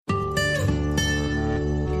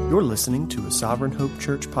You're listening to a Sovereign Hope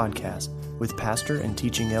Church podcast with pastor and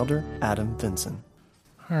teaching elder Adam Vinson.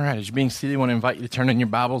 All right, as you're being seated, I want to invite you to turn in your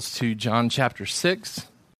Bibles to John chapter 6.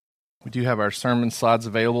 We do have our sermon slides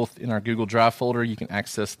available in our Google Drive folder. You can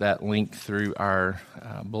access that link through our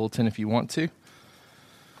bulletin if you want to,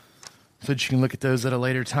 so that you can look at those at a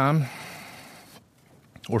later time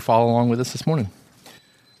or follow along with us this morning.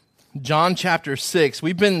 John chapter 6.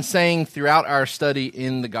 We've been saying throughout our study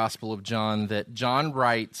in the Gospel of John that John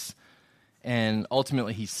writes, and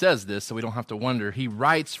ultimately he says this, so we don't have to wonder, he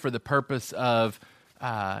writes for the purpose of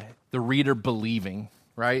the reader believing,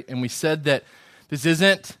 right? And we said that this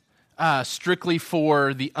isn't strictly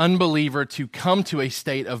for the unbeliever to come to a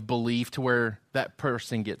state of belief to where that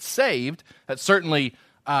person gets saved. That's certainly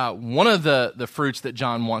one of the fruits that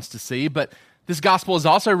John wants to see, but this gospel is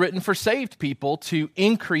also written for saved people to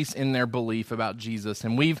increase in their belief about Jesus.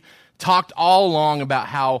 And we've talked all along about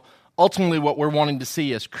how ultimately what we're wanting to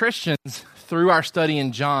see as Christians through our study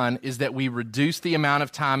in John is that we reduce the amount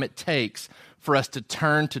of time it takes for us to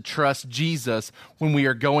turn to trust Jesus when we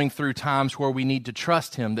are going through times where we need to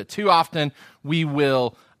trust him. That too often we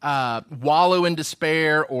will wallow in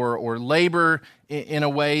despair or labor in a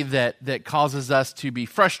way that causes us to be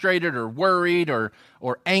frustrated or worried or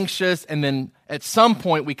anxious, and then at some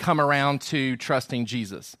point we come around to trusting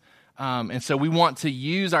Jesus. And so we want to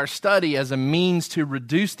use our study as a means to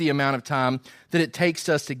reduce the amount of time that it takes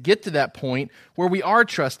us to get to that point where we are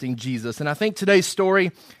trusting Jesus. And I think today's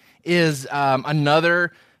story is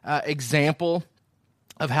another example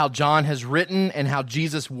of how John has written and how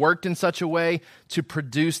Jesus worked in such a way to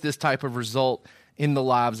produce this type of result in the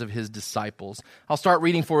lives of his disciples. I'll start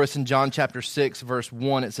reading for us in John chapter 6, verse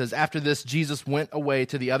 1. It says, "After this, Jesus went away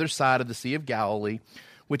to the other side of the Sea of Galilee,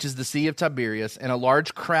 which is the Sea of Tiberias, and a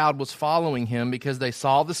large crowd was following him because they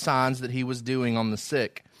saw the signs that he was doing on the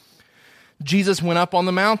sick. Jesus went up on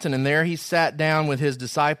the mountain, and there he sat down with his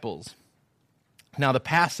disciples. Now the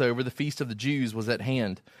Passover, the feast of the Jews, was at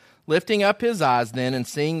hand. Lifting up his eyes then, and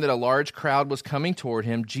seeing that a large crowd was coming toward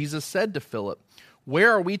him, Jesus said to Philip,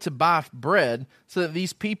 'Where are we to buy bread so that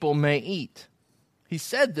these people may eat?' He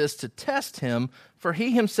said this to test him, for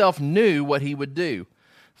he himself knew what he would do.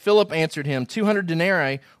 Philip answered him, 200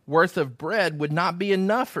 denarii worth of bread would not be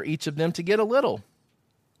enough for each of them to get a little.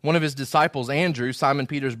 One of his disciples, Andrew, Simon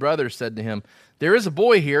Peter's brother, said to him, 'There is a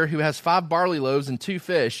boy here who has 5 barley loaves and 2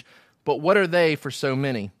 fish, but what are they for so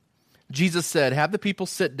many?' Jesus said, 'Have the people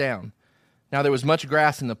sit down.' Now there was much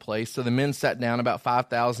grass in the place, so the men sat down, about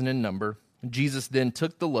 5,000 in number. Jesus then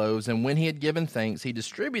took the loaves, and when he had given thanks, he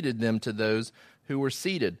distributed them to those who were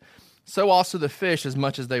seated. So also the fish, as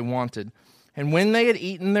much as they wanted. And when they had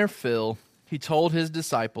eaten their fill, he told his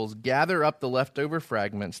disciples, 'Gather up the leftover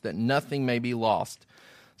fragments, that nothing may be lost.'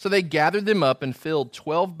 So they gathered them up and filled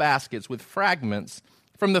 12 baskets with fragments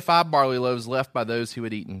from the 5 barley loaves left by those who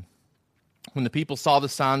had eaten. When the people saw the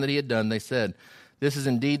sign that he had done, they said, 'This is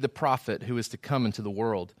indeed the prophet who is to come into the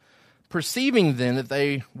world.' Perceiving then that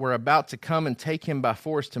they were about to come and take him by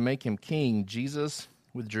force to make him king, Jesus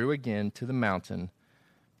withdrew again to the mountain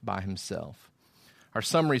by himself." Our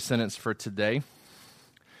summary sentence for today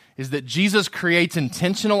is that Jesus creates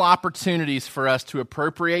intentional opportunities for us to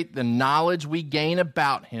appropriate the knowledge we gain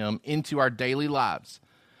about him into our daily lives,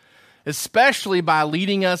 especially by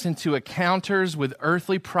leading us into encounters with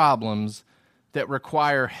earthly problems that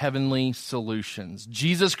require heavenly solutions.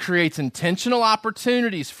 Jesus creates intentional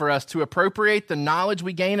opportunities for us to appropriate the knowledge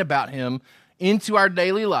we gain about him into our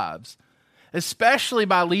daily lives, especially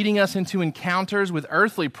by leading us into encounters with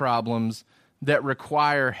earthly problems that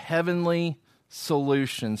require heavenly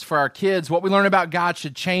solutions. For our kids, what we learn about God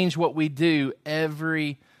should change what we do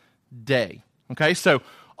every day. Okay, so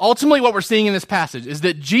ultimately what we're seeing in this passage is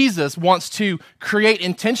that Jesus wants to create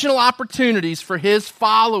intentional opportunities for his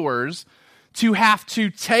followers to have to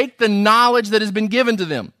take the knowledge that has been given to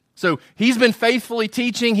them. So he's been faithfully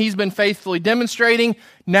teaching, he's been faithfully demonstrating,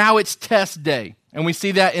 now it's test day. And we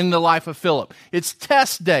see that in the life of Philip. It's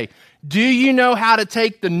test day. Do you know how to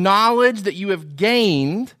take the knowledge that you have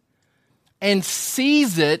gained and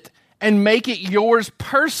seize it and make it yours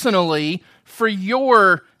personally for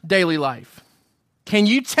your daily life? Can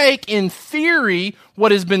you take in theory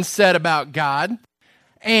what has been said about God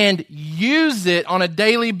and use it on a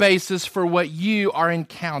daily basis for what you are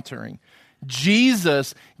encountering?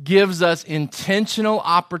 Jesus gives us intentional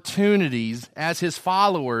opportunities as his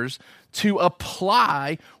followers to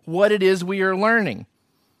apply what it is we are learning.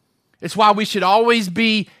 It's why we should always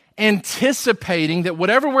be anticipating that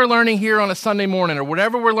whatever we're learning here on a Sunday morning or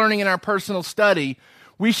whatever we're learning in our personal study,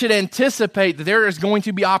 we should anticipate that there is going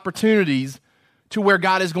to be opportunities to where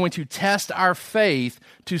God is going to test our faith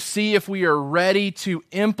to see if we are ready to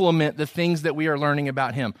implement the things that we are learning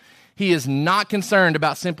about him. He is not concerned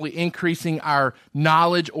about simply increasing our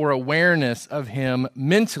knowledge or awareness of him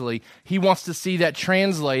mentally. He wants to see that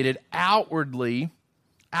translated outwardly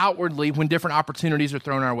when different opportunities are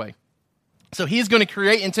thrown our way. So he's going to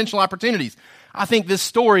create intentional opportunities. I think this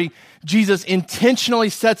story, Jesus intentionally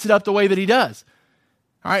sets it up the way that he does.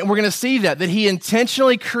 All right, and we're going to see that he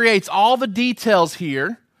intentionally creates all the details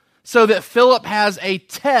here so that Philip has a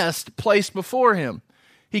test placed before him.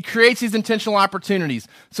 He creates these intentional opportunities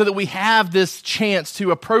so that we have this chance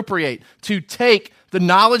to appropriate, to take the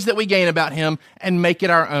knowledge that we gain about him and make it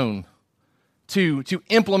our own, to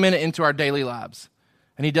implement it into our daily lives.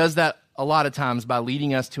 And he does that a lot of times by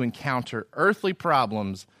leading us to encounter earthly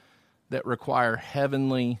problems that require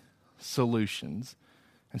heavenly solutions.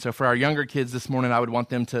 And so for our younger kids this morning, I would want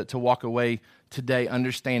them to walk away today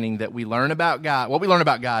understanding that we learn about God. What we learn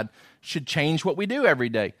about God should change what we do every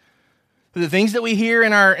day. The things that we hear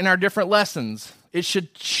in our different lessons, it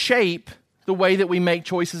should shape the way that we make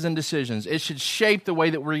choices and decisions. It should shape the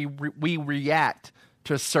way that we react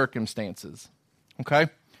to circumstances. Okay?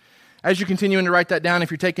 As you're continuing to write that down, if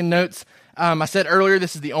you're taking notes, I said earlier,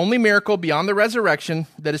 this is the only miracle beyond the resurrection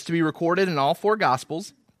that is to be recorded in all four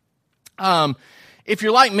Gospels. If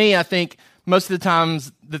you're like me, I think most of the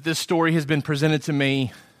times that this story has been presented to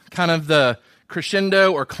me, kind of the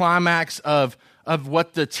crescendo or climax of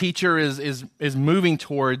what the teacher is moving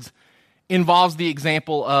towards involves the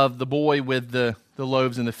example of the boy with the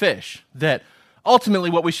loaves and the fish. That ultimately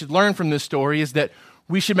what we should learn from this story is that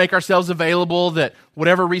we should make ourselves available, that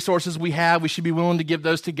whatever resources we have, we should be willing to give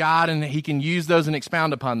those to God and that he can use those and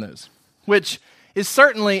expound upon those, which is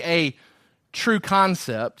certainly a true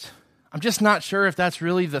concept. I'm just not sure if that's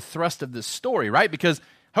really the thrust of this story, right? Because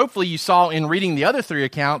hopefully you saw in reading the other three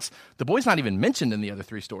accounts, the boy's not even mentioned in the other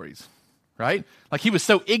three stories, right? Like he was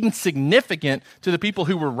so insignificant to the people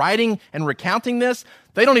who were writing and recounting this,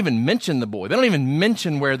 they don't even mention the boy. They don't even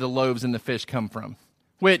mention where the loaves and the fish come from,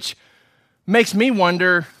 which makes me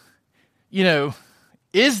wonder,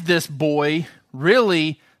 is this boy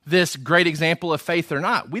really this great example of faith or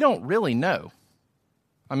not? We don't really know.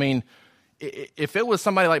 I mean, if it was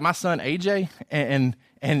somebody like my son AJ and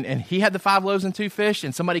he had the 5 loaves and 2 fish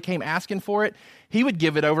and somebody came asking for it, he would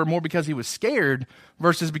give it over more because he was scared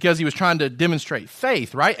versus because he was trying to demonstrate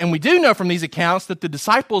faith, right? And we do know from these accounts that the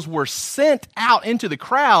disciples were sent out into the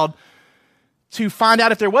crowd to find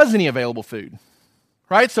out if there was any available food,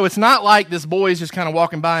 right? So it's not like this boy is just kind of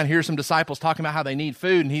walking by and here's some disciples talking about how they need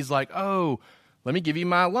food and he's like, oh, let me give you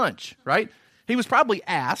my lunch, right? He was probably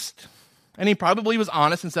asked, and he probably was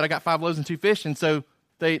honest and said, I got 5 loaves and 2 fish, and so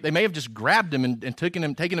they may have just grabbed him and taken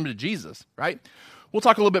him to Jesus, right? We'll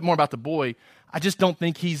talk a little bit more about the boy. I just don't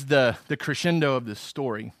think he's the crescendo of this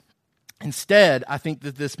story. Instead, I think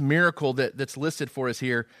that this miracle that's listed for us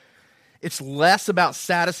here, it's less about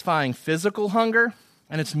satisfying physical hunger,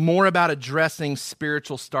 and it's more about addressing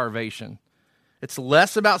spiritual starvation. It's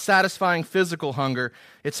less about satisfying physical hunger.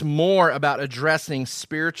 It's more about addressing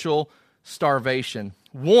spiritual starvation.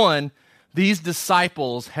 One, these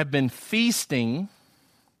disciples have been feasting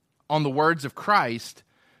on the words of Christ,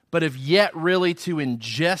 but have yet really to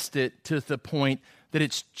ingest it to the point that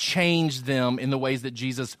it's changed them in the ways that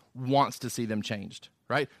Jesus wants to see them changed,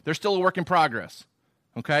 right? They're still a work in progress,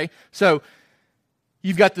 okay? So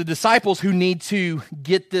you've got the disciples who need to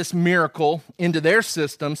get this miracle into their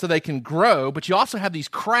system so they can grow, but you also have these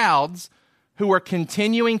crowds who are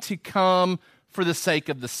continuing to come for the sake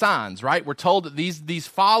of the signs, right? We're told that these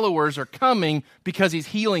followers are coming because he's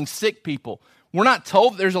healing sick people. We're not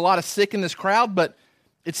told that there's a lot of sick in this crowd, but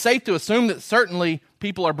it's safe to assume that certainly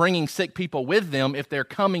people are bringing sick people with them if they're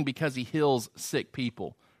coming because he heals sick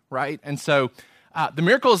people, right? And so the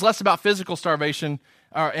miracle is less about physical starvation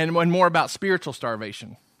and more about spiritual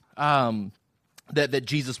starvation that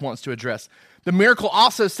Jesus wants to address. The miracle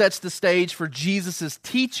also sets the stage for Jesus'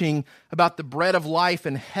 teaching about the bread of life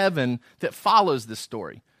in heaven that follows this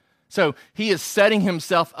story. So he is setting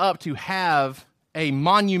himself up to have a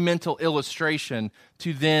monumental illustration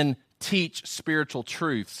to then teach spiritual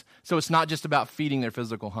truths. So it's not just about feeding their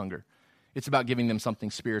physical hunger. It's about giving them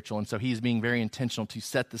something spiritual. And so he's being very intentional to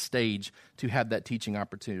set the stage to have that teaching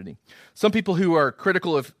opportunity. Some people who are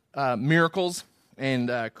critical of miracles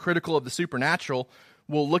and critical of the supernatural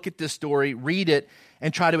will look at this story, read it,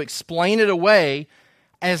 and try to explain it away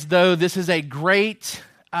as though this is a great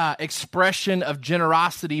expression of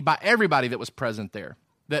generosity by everybody that was present there.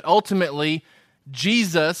 That ultimately,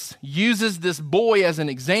 Jesus uses this boy as an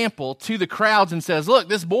example to the crowds and says, look,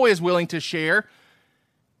 this boy is willing to share,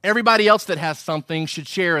 everybody else that has something should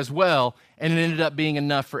share as well, and it ended up being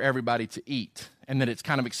enough for everybody to eat, and that it's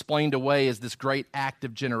kind of explained away as this great act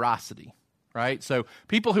of generosity, right? So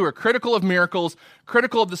people who are critical of miracles,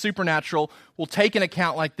 critical of the supernatural, will take an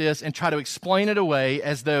account like this and try to explain it away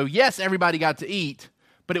as though, yes, everybody got to eat,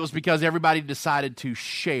 but it was because everybody decided to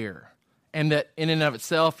share, and that in and of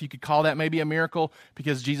itself, you could call that maybe a miracle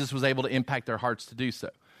because Jesus was able to impact their hearts to do so.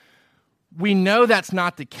 We know that's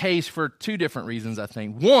not the case for two different reasons, I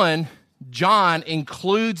think. One, John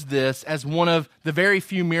includes this as one of the very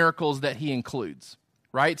few miracles that he includes,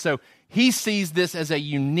 right? So he sees this as a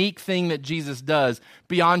unique thing that Jesus does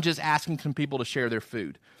beyond just asking some people to share their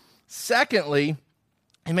food. Secondly,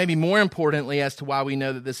 and maybe more importantly as to why we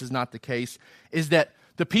know that this is not the case, is that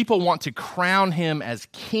the people want to crown him as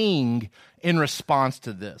king in response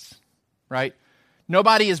to this, right?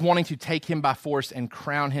 Nobody is wanting to take him by force and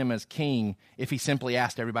crown him as king if he simply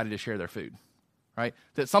asked everybody to share their food, right?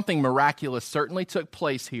 That something miraculous certainly took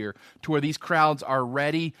place here to where these crowds are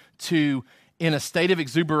ready to, in a state of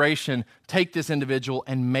exuberation, take this individual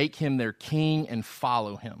and make him their king and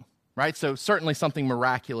follow him, right? So certainly something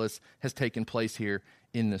miraculous has taken place here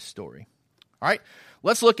in this story. All right,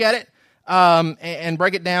 let's look at it and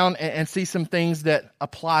break it down and see some things that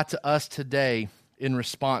apply to us today in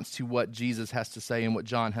response to what Jesus has to say and what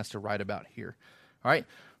John has to write about here. All right,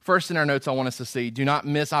 first in our notes I want us to see, do not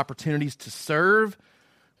miss opportunities to serve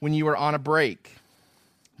when you are on a break.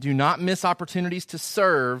 Do not miss opportunities to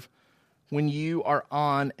serve when you are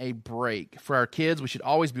on a break. For our kids, we should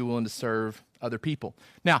always be willing to serve other people.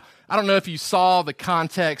 Now, I don't know if you saw the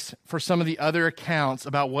context for some of the other accounts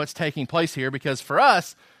about what's taking place here, because for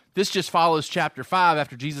us, this just follows chapter 5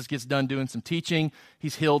 after Jesus gets done doing some teaching.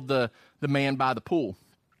 He's healed the man by the pool.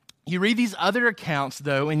 You read these other accounts,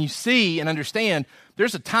 though, and you see and understand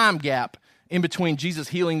there's a time gap in between Jesus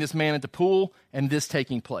healing this man at the pool and this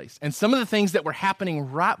taking place. And some of the things that were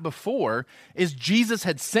happening right before is Jesus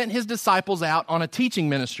had sent his disciples out on a teaching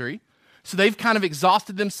ministry. So they've kind of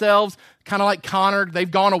exhausted themselves, kind of like Connor.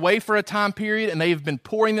 They've gone away for a time period, and they've been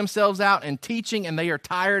pouring themselves out and teaching, and they are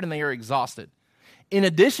tired and they are exhausted. In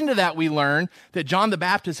addition to that, we learn that John the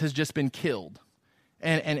Baptist has just been killed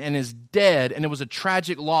and is dead, and it was a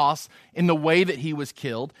tragic loss in the way that he was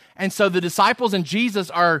killed. And so the disciples and Jesus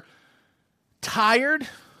are tired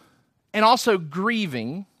and also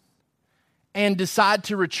grieving and decide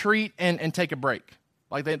to retreat and take a break.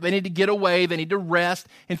 Like they need to get away, they need to rest.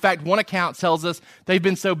 In fact, one account tells us they've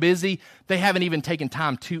been so busy, they haven't even taken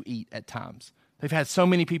time to eat at times. They've had so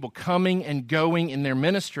many people coming and going in their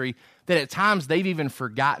ministry that at times they've even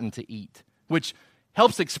forgotten to eat, which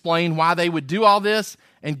helps explain why they would do all this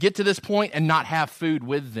and get to this point and not have food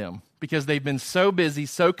with them, because they've been so busy,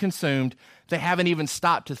 so consumed, they haven't even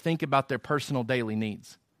stopped to think about their personal daily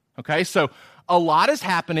needs. Okay, so a lot is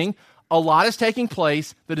happening, a lot is taking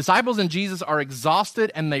place. The disciples and Jesus are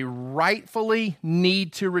exhausted and they rightfully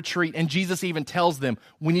need to retreat. And Jesus even tells them,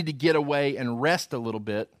 we need to get away and rest a little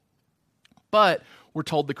bit. But we're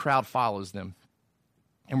told the crowd follows them.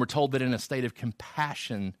 And we're told that in a state of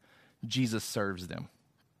compassion, Jesus serves them.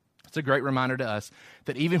 It's a great reminder to us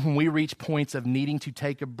that even when we reach points of needing to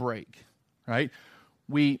take a break, right?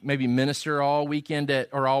 We maybe minister all weekend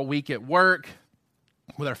or all week at work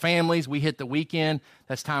with our families. We hit the weekend.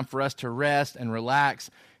 That's time for us to rest and relax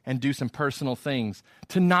and do some personal things,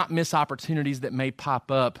 to not miss opportunities that may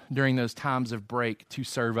pop up during those times of break to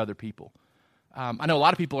serve other people. I know a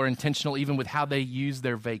lot of people are intentional even with how they use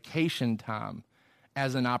their vacation time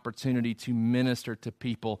as an opportunity to minister to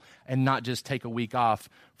people and not just take a week off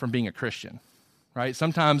from being a Christian, right?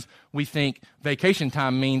 Sometimes we think vacation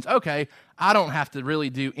time means, okay, I don't have to really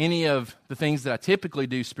do any of the things that I typically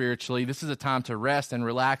do spiritually. This is a time to rest and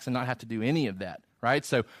relax and not have to do any of that, right?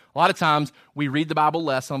 So a lot of times we read the Bible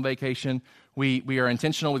less on vacation. We are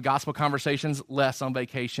intentional with gospel conversations less on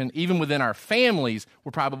vacation. Even within our families,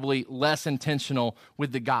 we're probably less intentional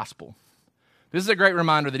with the gospel. This is a great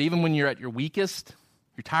reminder that even when you're at your weakest,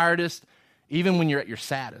 your tiredest, even when you're at your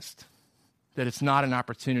saddest, that it's not an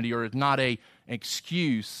opportunity or it's not an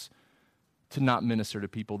excuse to not minister to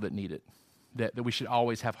people that need it, that we should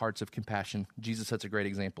always have hearts of compassion. Jesus sets a great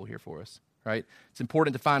example here for us, right? It's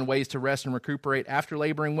important to find ways to rest and recuperate after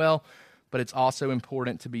laboring well, but it's also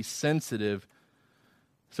important to be sensitive.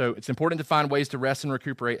 So it's important to find ways to rest and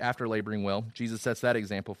recuperate after laboring well. Jesus sets that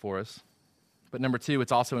example for us. But number two,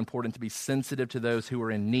 it's also important to be sensitive to those who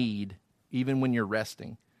are in need, even when you're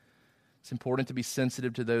resting. It's important to be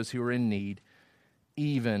sensitive to those who are in need,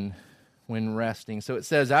 even when resting. So it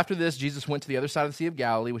says, after this, Jesus went to the other side of the Sea of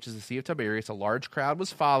Galilee, which is the Sea of Tiberias. A large crowd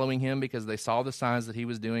was following him because they saw the signs that he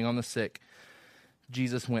was doing on the sick.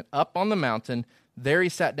 Jesus went up on the mountain. There he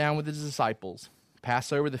sat down with his disciples.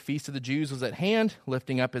 Passover, the feast of the Jews, was at hand.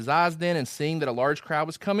 Lifting up his eyes then and seeing that a large crowd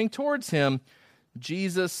was coming towards him,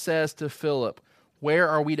 Jesus says to Philip, "Where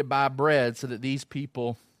are we to buy bread so that these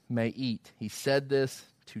people may eat?" He said this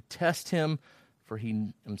to test him, for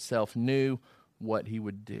he himself knew what he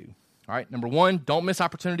would do. All right, number one, don't miss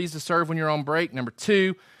opportunities to serve when you're on break. Number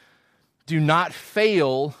two, do not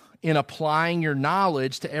fail in applying your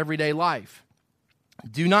knowledge to everyday life.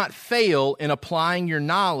 Do not fail in applying your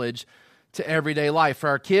knowledge to everyday life. For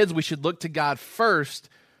our kids, we should look to God first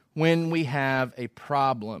when we have a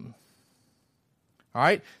problem. All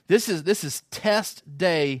right? This is test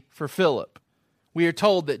day for Philip. We are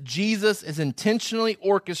told that Jesus has intentionally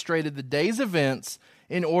orchestrated the day's events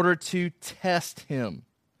in order to test him.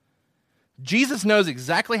 Jesus knows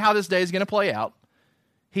exactly how this day is going to play out.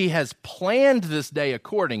 He has planned this day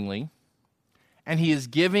accordingly, and he is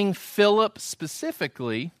giving Philip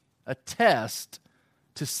specifically a test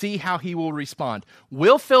to see how he will respond.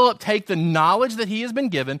 Will Philip take the knowledge that he has been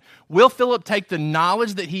given? Will Philip take the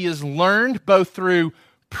knowledge that he has learned both through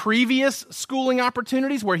previous schooling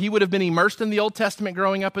opportunities where he would have been immersed in the Old Testament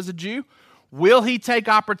growing up as a Jew? Will he take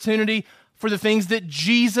opportunity for the things that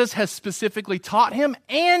Jesus has specifically taught him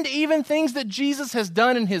and even things that Jesus has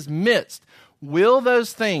done in his midst? Will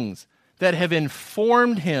those things that have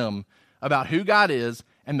informed him about who God is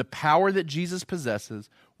and the power that Jesus possesses,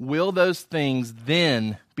 will those things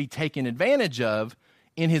then be taken advantage of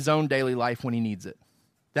in his own daily life when he needs it?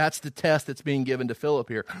 That's the test that's being given to Philip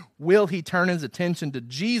here. Will he turn his attention to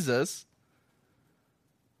Jesus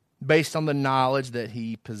based on the knowledge that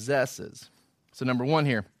he possesses? So number one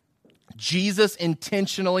here, Jesus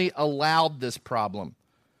intentionally allowed this problem.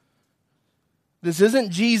 This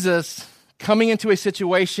isn't Jesus coming into a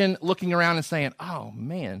situation, looking around and saying, "Oh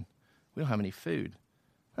man, we don't have any food.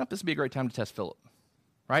 Well, this would be a great time to test Philip."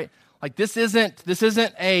 Right? Like this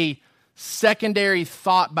isn't a secondary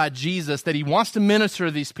thought by Jesus that he wants to minister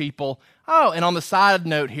to these people. Oh, and on the side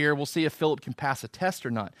note here, we'll see if Philip can pass a test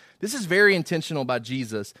or not. This is very intentional by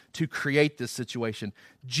Jesus to create this situation.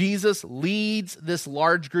 Jesus leads this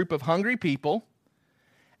large group of hungry people,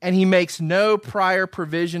 and he makes no prior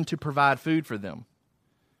provision to provide food for them.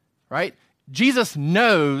 Right? Jesus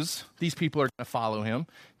knows these people are going to follow him.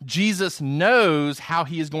 Jesus knows how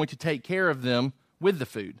he is going to take care of them with the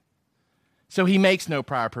food. So he makes no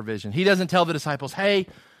prior provision. He doesn't tell the disciples, "Hey,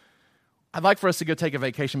 I'd like for us to go take a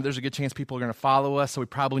vacation, but there's a good chance people are going to follow us, so we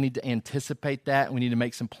probably need to anticipate that. We need to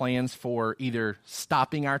make some plans for either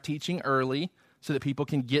stopping our teaching early so that people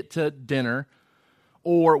can get to dinner,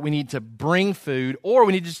 or we need to bring food, or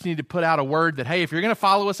we just need to put out a word that, hey, if you're going to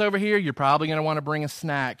follow us over here, you're probably going to want to bring a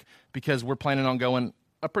snack because we're planning on going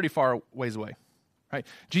a pretty far ways away." Right?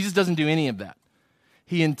 Jesus doesn't do any of that.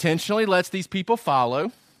 He intentionally lets these people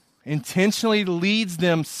follow, intentionally leads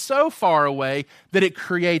them so far away that it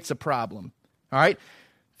creates a problem. All right?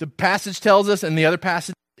 The passage tells us, and the other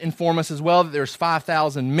passage inform us as well, that there's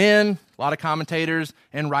 5,000 men. A lot of commentators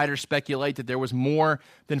and writers speculate that there was more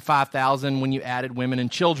than 5,000 when you added women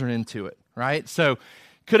and children into it, right? So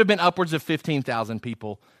could have been upwards of 15,000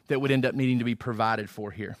 people that would end up needing to be provided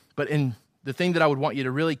for here. But the thing that I would want you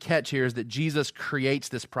to really catch here is that Jesus creates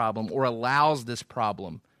this problem or allows this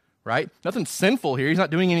problem, right? Nothing sinful here. He's not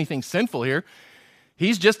doing anything sinful here.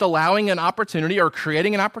 He's just allowing an opportunity or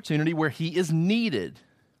creating an opportunity where he is needed,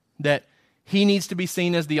 that he needs to be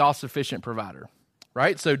seen as the all-sufficient provider,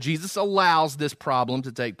 right? So Jesus allows this problem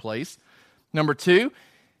to take place. Number two,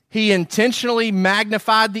 he intentionally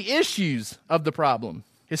magnified the issues of the problem.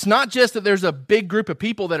 It's not just that there's a big group of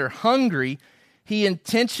people that are hungry. He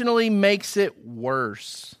intentionally makes it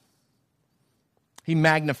worse. He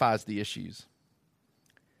magnifies the issues.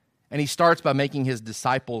 And he starts by making his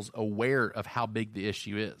disciples aware of how big the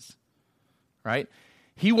issue is, right?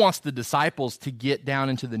 He wants the disciples to get down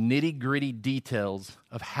into the nitty-gritty details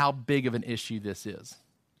of how big of an issue this is,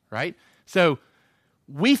 right? So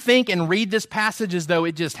we think and read this passage as though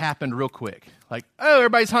it just happened real quick. Like, oh,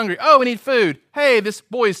 everybody's hungry. Oh, we need food. Hey, this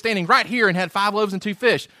boy is standing right here and had 5 loaves and 2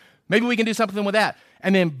 fish. Maybe we can do something with that.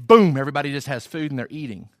 And then, boom, everybody just has food and they're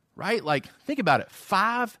eating, right? Like, think about it.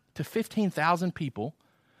 5 to 15,000 people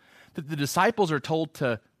that the disciples are told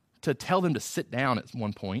to tell them to sit down at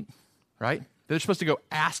one point, right? They're supposed to go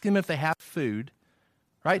ask them if they have food,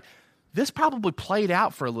 right? This probably played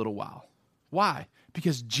out for a little while. Why?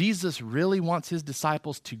 Because Jesus really wants his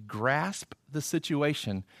disciples to grasp the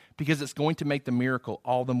situation because it's going to make the miracle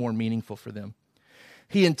all the more meaningful for them.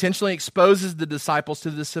 He intentionally exposes the disciples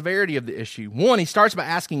to the severity of the issue. One, he starts by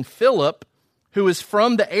asking Philip, who is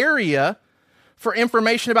from the area, for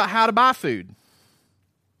information about how to buy food.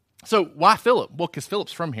 So why Philip? Well, because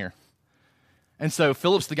Philip's from here. And so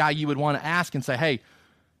Philip's the guy you would want to ask and say, hey,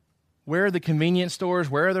 where are the convenience stores?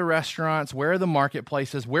 Where are the restaurants? Where are the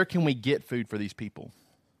marketplaces? Where can we get food for these people?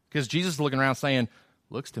 Because Jesus is looking around saying,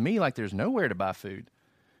 looks to me like there's nowhere to buy food.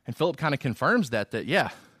 And Philip kind of confirms that yeah,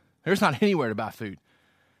 there's not anywhere to buy food.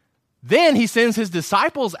 Then he sends his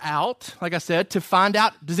disciples out, like I said, to find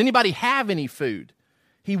out, does anybody have any food?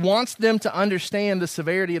 He wants them to understand the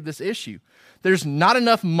severity of this issue. There's not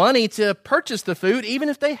enough money to purchase the food, even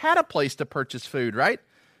if they had a place to purchase food, right?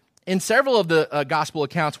 In several of the gospel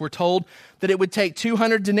accounts, we're told that it would take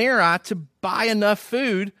 200 denarii to buy enough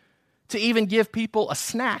food to even give people a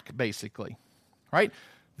snack, basically, right?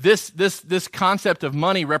 This concept of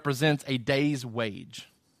money represents a day's wage,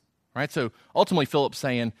 right? So ultimately, Philip's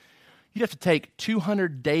saying, you'd have to take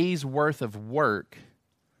 200 days' worth of work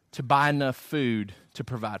to buy enough food to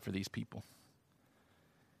provide for these people.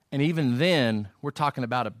 And even then, we're talking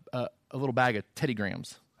about a little bag of Teddy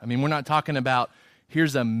Grahams. I mean, we're not talking about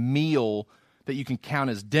here's a meal that you can count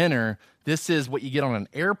as dinner. This is what you get on an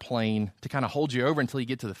airplane to kind of hold you over until you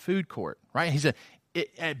get to the food court, right? He said,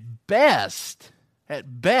 at best,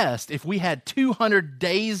 if we had 200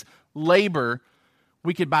 days labor,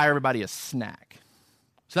 we could buy everybody a snack.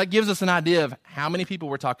 So that gives us an idea of how many people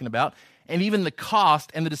we're talking about and even the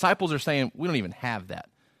cost, and the disciples are saying, we don't even have that.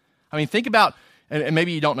 I mean, think about, and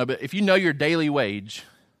maybe you don't know, but if you know your daily wage,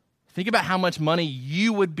 think about how much money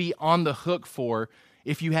you would be on the hook for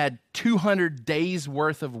if you had 200 days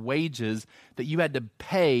worth of wages that you had to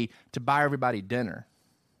pay to buy everybody dinner.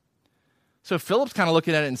 So Philip's kind of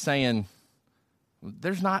looking at it and saying,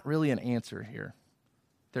 there's not really an answer here.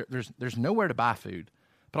 There's nowhere to buy food.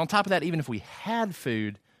 But on top of that, even if we had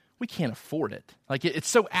food, we can't afford it. Like it's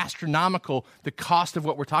so astronomical, the cost of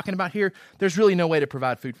what we're talking about here, there's really no way to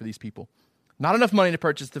provide food for these people. Not enough money to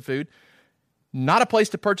purchase the food, not a place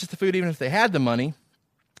to purchase the food even if they had the money.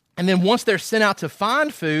 And then once they're sent out to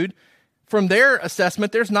find food, from their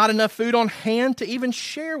assessment, there's not enough food on hand to even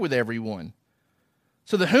share with everyone.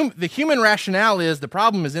 So the human rationale is the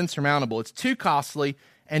problem is insurmountable. It's too costly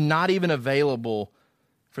and not even available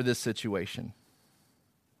for this situation.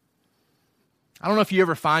 I don't know if you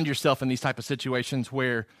ever find yourself in these type of situations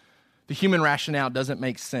where the human rationale doesn't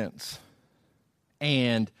make sense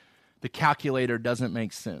and the calculator doesn't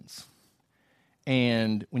make sense.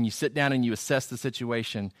 And when you sit down and you assess the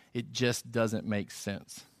situation, it just doesn't make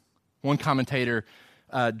sense. One commentator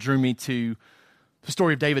drew me to the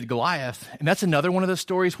story of David and Goliath, and that's another one of those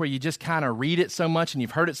stories where you just kind of read it so much and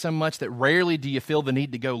you've heard it so much that rarely do you feel the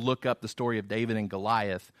need to go look up the story of David and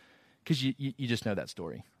Goliath because you just know that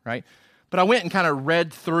story, right? But I went and kind of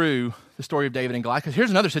read through the story of David and Goliath because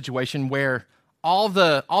here's another situation where all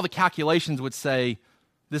the calculations would say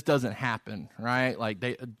this doesn't happen, right? Like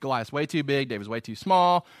Goliath's way too big, David's way too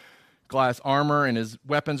small. Goliath's armor and his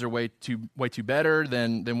weapons are way too better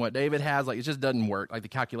than what David has. Like it just doesn't work. Like the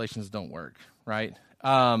calculations don't work, right?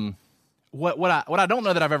 What I don't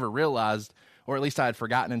know that I've ever realized, or at least I had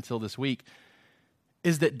forgotten until this week,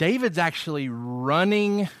 is that David's actually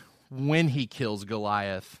running when he kills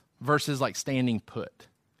Goliath versus like standing put.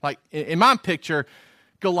 Like in my picture,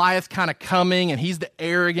 Goliath's kind of coming and he's the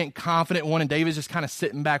arrogant, confident one, and David's just kind of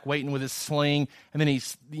sitting back waiting with his sling, and then he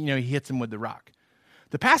hits him with the rock.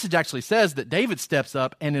 The passage actually says that David steps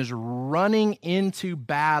up and is running into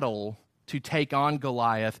battle to take on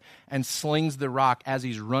Goliath and slings the rock as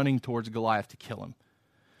he's running towards Goliath to kill him.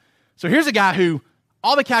 So here's a guy who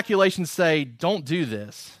all the calculations say, don't do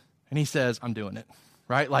this. And he says, I'm doing it,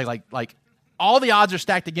 right? Like all the odds are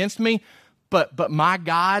stacked against me, but my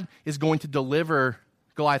God is going to deliver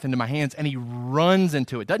Goliath into my hands, and he runs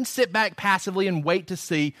into it. Doesn't sit back passively and wait to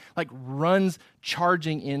see, like runs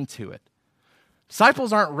charging into it.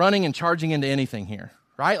 Disciples aren't running and charging into anything here,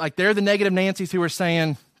 right? Like they're the negative Nancys who are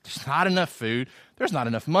saying, there's not enough food, there's not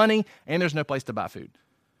enough money, and there's no place to buy food,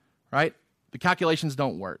 right? The calculations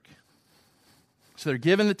don't work. So they're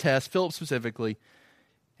given the test, Philip specifically,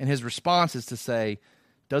 and his response is to say,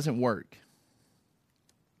 doesn't work.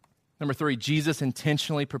 Number 3, Jesus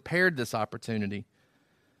intentionally prepared this opportunity.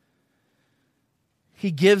 He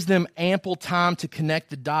gives them ample time to connect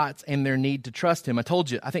the dots and their need to trust him. I told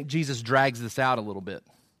you, I think Jesus drags this out a little bit.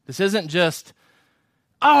 This isn't just,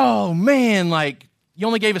 oh man, like you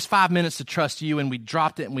only gave us 5 minutes to trust you and we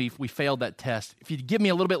dropped it and we failed that test. If you'd give me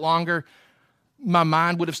a little bit longer, my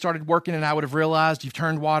mind would have started working and I would have realized you've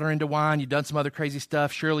turned water into wine, you've done some other crazy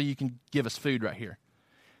stuff, surely you can give us food right here.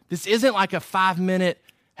 This isn't like a 5-minute,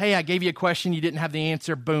 hey, I gave you a question, you didn't have the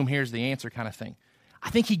answer, boom, here's the answer kind of thing. I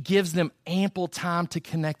think he gives them ample time to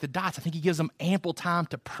connect the dots. I think he gives them ample time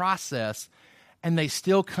to process, and they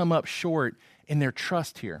still come up short in their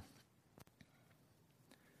trust here.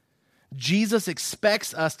 Jesus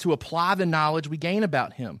expects us to apply the knowledge we gain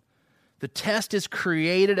about him. The test is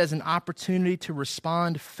created as an opportunity to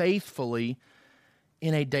respond faithfully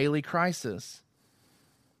in a daily crisis.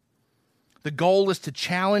 The goal is to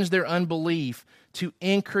challenge their unbelief, to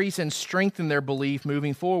increase and strengthen their belief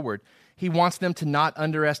moving forward. He wants them to not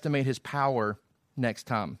underestimate his power next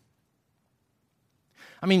time.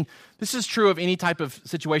 I mean, this is true of any type of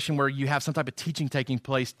situation where you have some type of teaching taking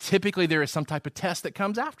place. Typically, there is some type of test that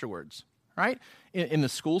comes afterwards, right? In the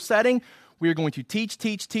school setting, we are going to teach,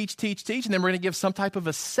 and then we're going to give some type of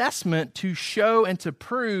assessment to show and to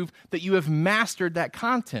prove that you have mastered that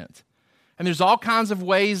content. And there's all kinds of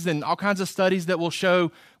ways and all kinds of studies that will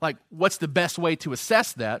show, like, what's the best way to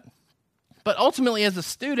assess that. But ultimately, as a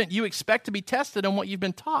student, you expect to be tested on what you've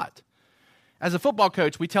been taught. As a football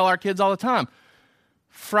coach, we tell our kids all the time,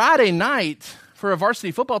 Friday night for a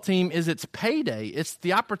varsity football team is its payday. It's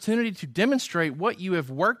the opportunity to demonstrate what you have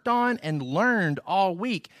worked on and learned all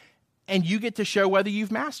week, and you get to show whether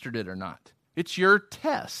you've mastered it or not. It's your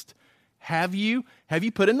test. Have you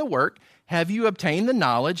put in the work? Have you obtained the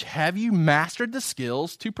knowledge? Have you mastered the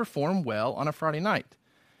skills to perform well on a Friday night?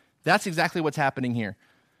 That's exactly what's happening here.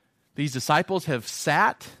 These disciples have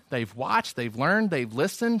sat, they've watched, they've learned, they've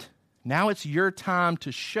listened. Now it's your time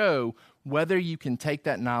to show whether you can take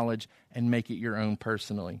that knowledge and make it your own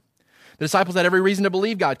personally. The disciples had every reason to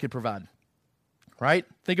believe God could provide, right?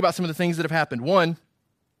 Think about some of the things that have happened. One,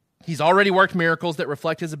 he's already worked miracles that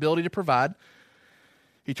reflect his ability to provide.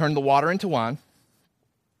 He turned the water into wine.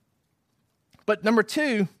 But number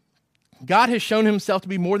two, God has shown himself to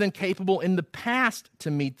be more than capable in the past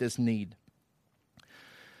to meet this need.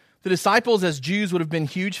 The disciples, as Jews, would have been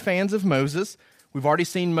huge fans of Moses. We've already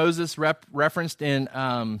seen Moses referenced in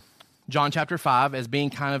John chapter 5 as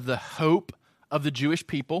being kind of the hope of the Jewish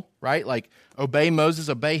people, right? Like, obey Moses,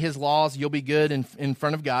 obey his laws, you'll be good in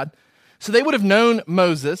front of God. So they would have known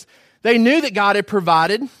Moses. They knew that God had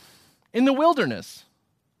provided in the wilderness,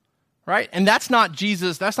 right? And that's not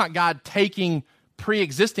Jesus, that's not God taking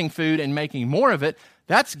pre-existing food and making more of it.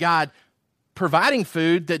 That's God providing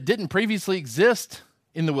food that didn't previously exist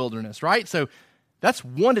in the wilderness, right? So that's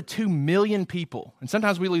 1 to 2 million people. And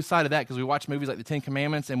sometimes we lose sight of that because we watch movies like the Ten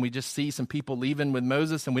Commandments and we just see some people leaving with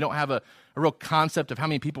Moses and we don't have a real concept of how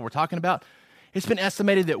many people we're talking about. It's been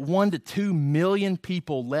estimated that 1 to 2 million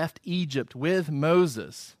people left Egypt with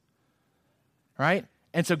Moses, right?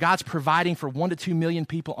 And so God's providing for 1 to 2 million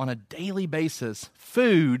people on a daily basis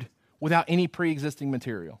food without any pre-existing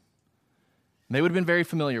material. And they would have been very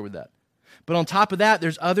familiar with that. But on top of that,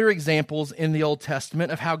 there's other examples in the Old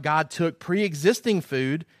Testament of how God took pre-existing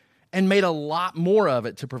food and made a lot more of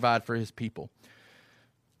it to provide for his people.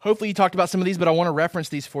 Hopefully you talked about some of these, but I want to reference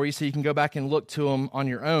these for you so you can go back and look to them on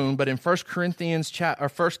your own. But in 1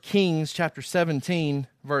 Kings chapter 17,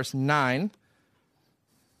 verse 9,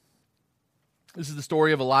 this is the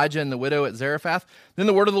story of Elijah and the widow at Zarephath. Then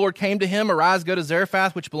the word of the Lord came to him, "Arise, go to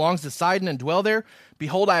Zarephath, which belongs to Sidon, and dwell there.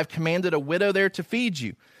 Behold, I have commanded a widow there to feed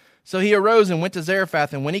you." So he arose and went to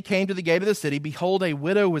Zarephath, and when he came to the gate of the city, behold, a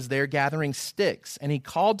widow was there gathering sticks. And he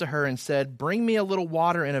called to her and said, "Bring me a little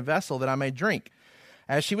water in a vessel that I may drink."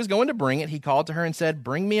 As she was going to bring it, he called to her and said,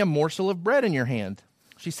 "Bring me a morsel of bread in your hand."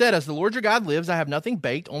 She said, "As the Lord your God lives, I have nothing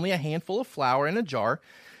baked, only a handful of flour in a jar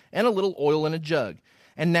and a little oil in a jug.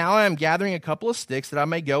 And now I am gathering a couple of sticks that I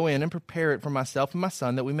may go in and prepare it for myself and my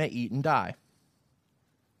son that we may eat and die."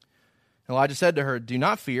 Elijah said to her, "Do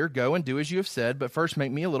not fear, go and do as you have said, but first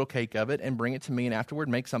make me a little cake of it and bring it to me, and afterward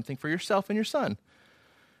make something for yourself and your son.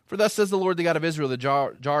 For thus says the Lord, the God of Israel, the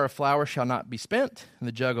jar of flour shall not be spent, and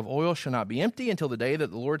the jug of oil shall not be empty until the day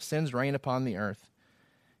that the Lord sends rain upon the earth."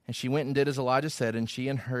 And she went and did as Elijah said, and he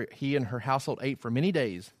and her household ate for many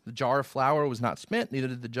days. The jar of flour was not spent, neither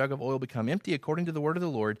did the jug of oil become empty, according to the word of the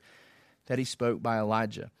Lord that he spoke by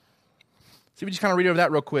Elijah. So we just kind of read over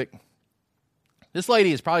that real quick. This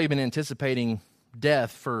lady has probably been anticipating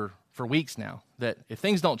death for weeks now, that if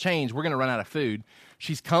things don't change, we're going to run out of food.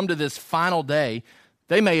 She's come to this final day.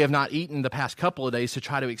 They may have not eaten the past couple of days to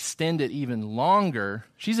try to extend it even longer.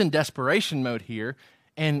 She's in desperation mode here,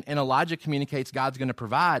 and Elijah communicates God's going to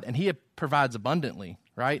provide, and he provides abundantly,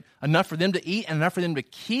 right? Enough for them to eat and enough for them to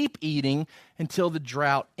keep eating until the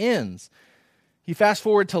drought ends. You fast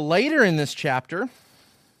forward to later in this chapter,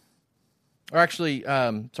 or actually,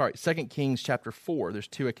 2 Kings chapter 4. There's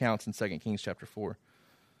two accounts in 2 Kings chapter 4.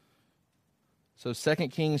 So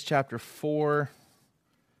 2 Kings chapter 4,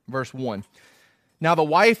 verse 1. Now the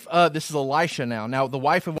wife, this is Elisha now. Now the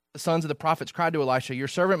wife of one of the sons of the prophets cried to Elisha, "Your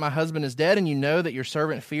servant, my husband, is dead, and you know that your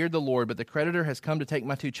servant feared the Lord, but the creditor has come to take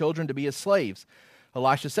my 2 children to be his slaves."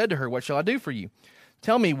 Elisha said to her, "What shall I do for you?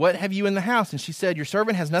 Tell me, what have you in the house?" And she said, "Your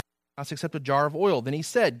servant has nothing in except a jar of oil. Then he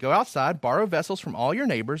said, go outside, borrow vessels from all your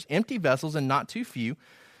neighbors, empty vessels and not too few.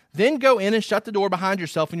 Then go in and shut the door behind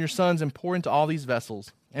yourself and your sons and pour into all these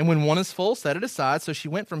vessels. And when one is full, set it aside. So she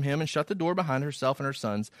went from him and shut the door behind herself and her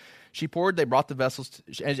sons. She poured, they brought the vessels.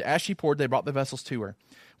 As she poured, they brought the vessels to her.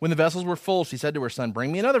 When the vessels were full, she said to her son,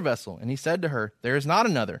 bring me another vessel. And he said to her, there is not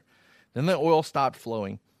another. Then the oil stopped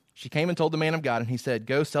flowing. She came and told the man of God, and he said,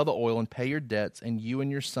 go sell the oil and pay your debts, and you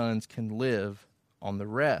and your sons can live on the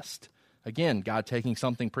rest. Again, God taking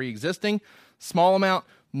something pre-existing, small amount,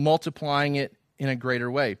 multiplying it in a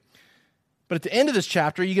greater way. But at the end of this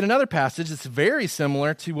chapter, you get another passage that's very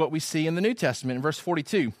similar to what we see in the New Testament in verse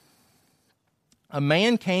 42. A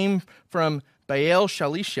man came from Baal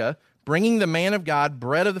Shalisha, bringing the man of God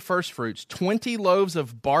bread of the first fruits, 20 loaves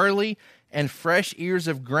of barley and fresh ears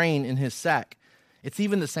of grain in his sack. It's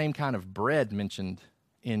even the same kind of bread mentioned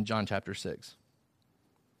in John chapter 6.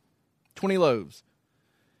 20 loaves.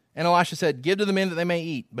 And Elisha said, give to the men that they may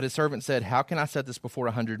eat. But his servant said, how can I set this before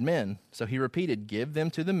 100 men? So he repeated, give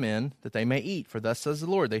them to the men that they may eat. For thus says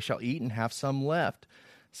the Lord, they shall eat and have some left.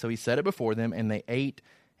 So he set it before them, and they ate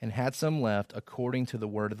and had some left according to the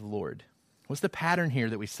word of the Lord. What's the pattern here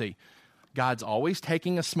that we see? God's always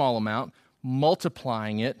taking a small amount,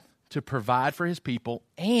 multiplying it to provide for his people,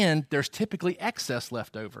 and there's typically excess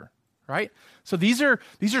left over, right? So these are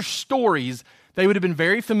stories they would have been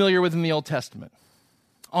very familiar with in the Old Testament.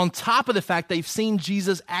 On top of the fact they've seen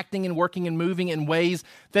Jesus acting and working and moving in ways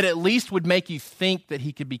that at least would make you think that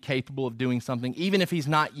he could be capable of doing something, even if he's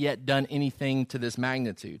not yet done anything to this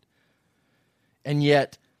magnitude. And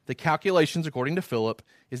yet, the calculations, according to Philip,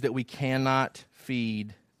 is that we cannot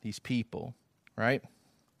feed these people, right?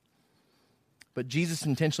 But Jesus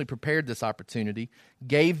intentionally prepared this opportunity,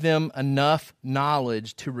 gave them enough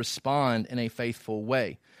knowledge to respond in a faithful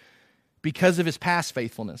way because of his past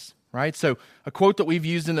faithfulness. Right? So a quote that we've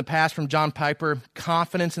used in the past from John Piper,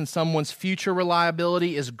 confidence in someone's future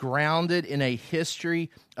reliability is grounded in a history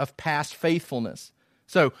of past faithfulness.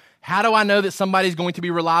 So how do I know that somebody's going to be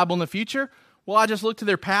reliable in the future? Well, I just look to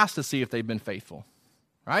their past to see if they've been faithful.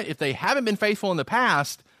 Right? If they haven't been faithful in the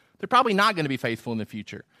past, they're probably not going to be faithful in the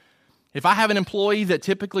future. If I have an employee that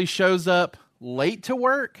typically shows up late to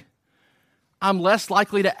work, I'm less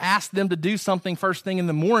likely to ask them to do something first thing in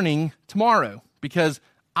the morning tomorrow because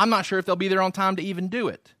I'm not sure if they'll be there on time to even do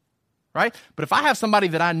it, right? But if I have somebody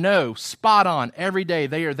that I know spot on every day,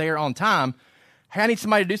 they are there on time, hey, I need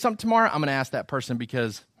somebody to do something tomorrow, I'm going to ask that person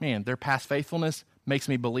because, man, their past faithfulness makes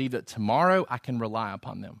me believe that tomorrow I can rely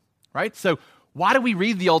upon them, right? So why do we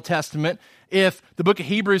read the Old Testament if the book of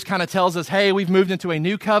Hebrews kind of tells us, hey, we've moved into a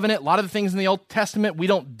new covenant? A lot of the things in the Old Testament we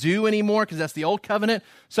don't do anymore because that's the old covenant.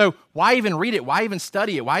 So why even read it? Why even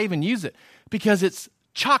study it? Why even use it? Because it's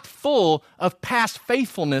chock full of past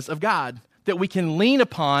faithfulness of God that we can lean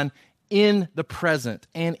upon in the present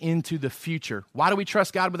and into the future. Why do we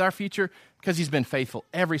trust God with our future? Because he's been faithful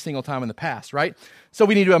every single time in the past, right? So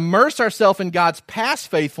we need to immerse ourselves in God's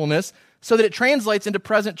past faithfulness so that it translates into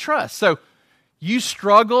present trust. So you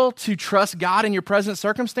struggle to trust God in your present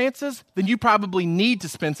circumstances, then you probably need to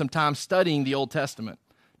spend some time studying the Old Testament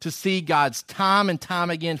to see God's time and time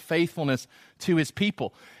again faithfulness to his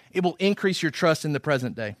people. It will increase your trust in the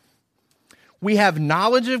present day. We have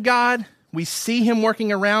knowledge of God. We see him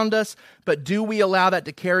working around us, but do we allow that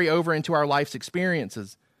to carry over into our life's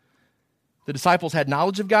experiences? The disciples had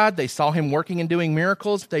knowledge of God. They saw him working and doing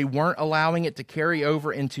miracles. They weren't allowing it to carry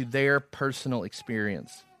over into their personal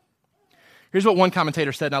experience. Here's what one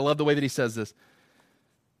commentator said, and I love the way that he says this.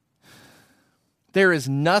 There is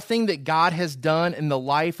nothing that God has done in the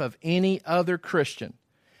life of any other Christian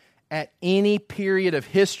at any period of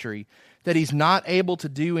history that he's not able to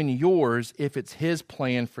do in yours if it's his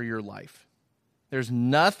plan for your life. There's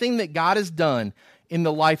nothing that God has done in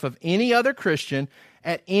the life of any other Christian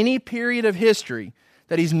at any period of history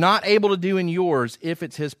that he's not able to do in yours if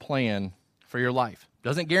it's his plan for your life.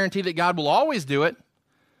 Doesn't guarantee that God will always do it,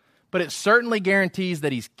 but it certainly guarantees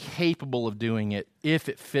that he's capable of doing it if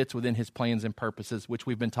it fits within his plans and purposes, which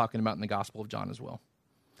we've been talking about in the Gospel of John as well.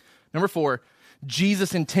 Number 4,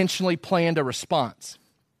 Jesus intentionally planned a response.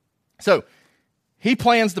 So he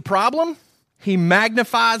plans the problem, he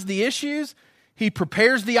magnifies the issues, he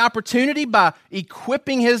prepares the opportunity by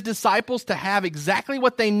equipping his disciples to have exactly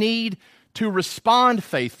what they need to respond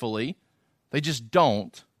faithfully. They just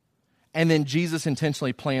don't. And then Jesus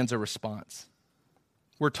intentionally plans a response.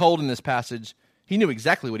 We're told in this passage, he knew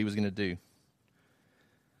exactly what he was going to do.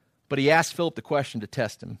 But he asked Philip the question to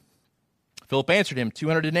test him. Philip answered him,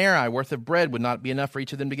 200 denarii worth of bread would not be enough for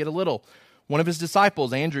each of them to get a little. One of his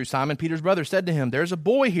disciples, Andrew, Simon Peter's brother, said to him, there's a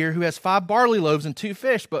boy here who has 5 barley loaves and 2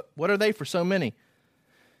 fish, but what are they for so many?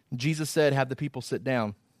 Jesus said, "Have the people sit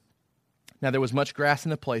down." Now there was much grass in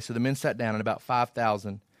the place, so the men sat down, and about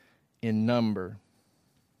 5,000 in number.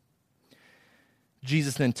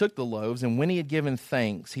 Jesus then took the loaves, and when he had given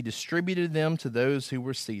thanks, he distributed them to those who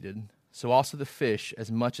were seated, so also the fish,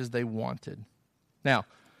 as much as they wanted. Now,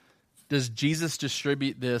 does Jesus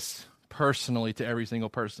distribute this personally to every single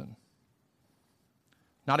person?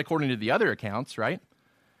 Not according to the other accounts, right?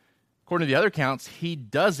 According to the other accounts, he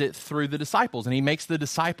does it through the disciples, and he makes the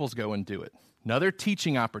disciples go and do it. Another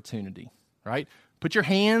teaching opportunity, right? Put your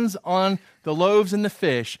hands on the loaves and the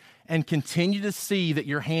fish and continue to see that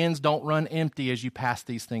your hands don't run empty as you pass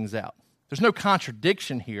these things out. There's no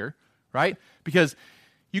contradiction here, right? Because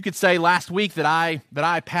you could say last week that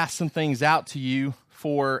I passed some things out to you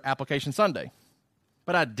for Application Sunday.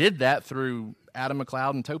 But I did that through Adam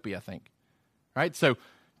McLeod and Topi, I think, right? So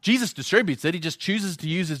Jesus distributes it. He just chooses to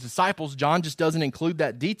use his disciples. John just doesn't include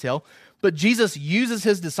that detail. But Jesus uses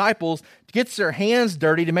his disciples to get their hands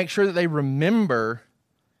dirty to make sure that they remember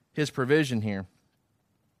his provision here.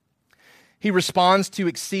 He responds to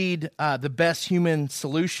exceed the best human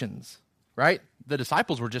solutions, right? The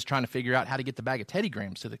disciples were just trying to figure out how to get the bag of Teddy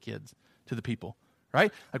Grahams to the kids, to the people,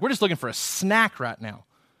 right? Like, we're just looking for a snack right now.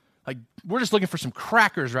 Like, we're just looking for some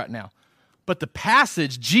crackers right now. But the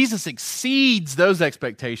passage, Jesus exceeds those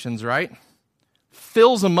expectations, right?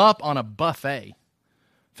 Fills them up on a buffet.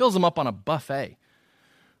 Fills them up on a buffet.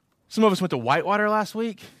 Some of us went to Whitewater last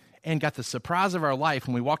week and got the surprise of our life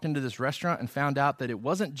when we walked into this restaurant and found out that it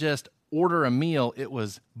wasn't just order a meal, it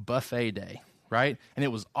was buffet day, right? And it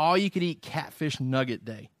was all you could eat catfish nugget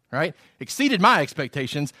day, right? Exceeded my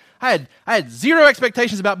expectations. I had zero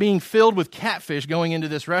expectations about being filled with catfish going into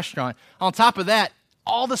this restaurant. On top of that,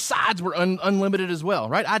 all the sides were unlimited as well,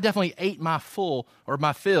 right? I definitely ate my fill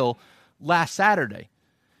last Saturday.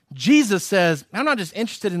 Jesus says, I'm not just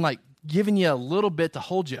interested in giving you a little bit to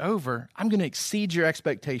hold you over. I'm going to exceed your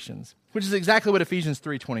expectations, which is exactly what Ephesians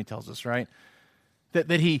 3:20 tells us, right?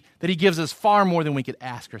 That he gives us far more than we could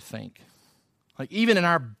ask or think. Like, even in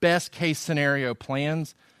our best case scenario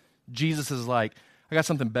plans, Jesus is like, I got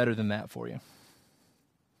something better than that for you.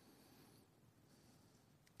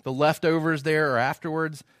 The leftovers there or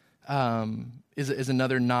afterwards is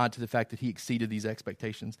another nod to the fact that he exceeded these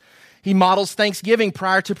expectations. He models thanksgiving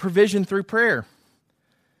prior to provision through prayer.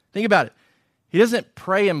 Think about it. He doesn't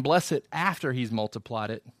pray and bless it after he's multiplied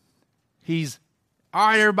it. He's, all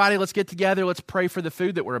right, everybody, let's get together. Let's pray for the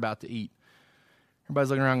food that we're about to eat. Everybody's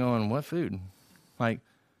looking around going, what food? Like,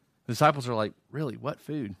 the disciples are like, really, what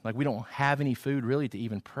food? Like, we don't have any food really to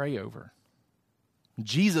even pray over.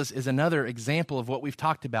 Jesus is another example of what we've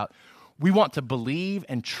talked about. We want to believe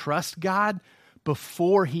and trust God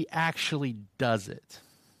before he actually does it.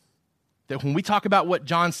 That when we talk about what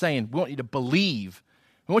John's saying, we want you to believe.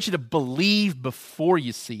 We want you to believe before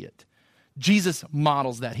you see it. Jesus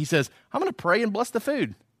models that. He says, I'm going to pray and bless the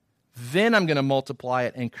food. Then I'm going to multiply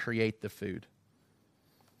it and create the food.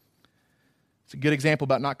 It's a good example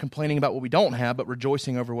about not complaining about what we don't have, but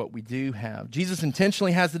rejoicing over what we do have. Jesus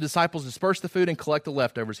intentionally has the disciples disperse the food and collect the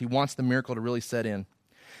leftovers. He wants the miracle to really set in.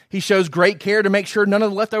 He shows great care to make sure none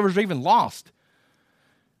of the leftovers are even lost.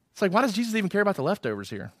 It's like, why does Jesus even care about the leftovers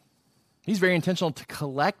here? He's very intentional to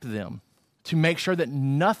collect them, to make sure that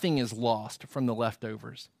nothing is lost from the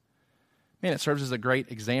leftovers. Man, it serves as a great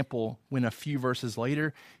example when a few verses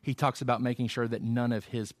later, he talks about making sure that none of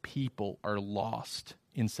his people are lost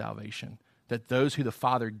in salvation. That those who the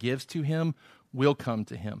Father gives to him will come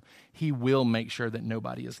to him. He will make sure that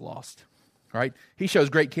nobody is lost. Right? He shows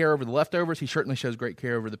great care over the leftovers. He certainly shows great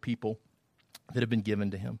care over the people that have been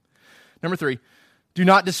given to him. Number 3, do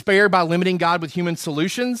not despair by limiting God with human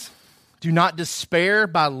solutions. Do not despair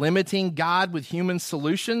by limiting God with human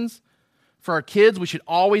solutions. For our kids, we should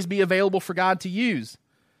always be available for God to use.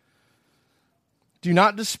 Do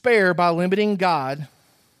not despair by limiting God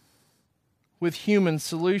with human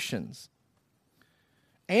solutions.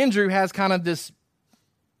 Andrew has kind of this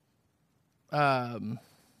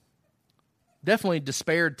definitely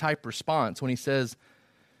despaired type response when he says,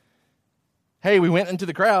 hey, we went into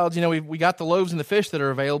the crowds, we got the loaves and the fish that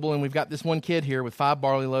are available, and we've got this one kid here with 5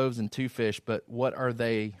 barley loaves and 2 fish, but what are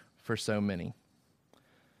they for so many?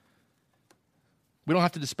 We don't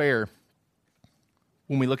have to despair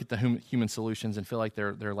when we look at the human solutions and feel like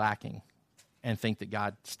they're lacking and think that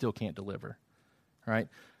God still can't deliver. All right?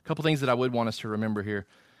 A couple things that I would want us to remember here.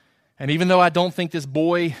 And even though I don't think this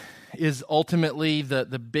boy is ultimately the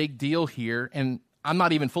big deal here, and I'm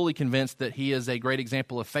not even fully convinced that he is a great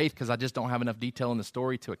example of faith because I just don't have enough detail in the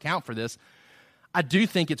story to account for this, I do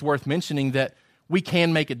think it's worth mentioning that we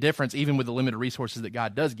can make a difference even with the limited resources that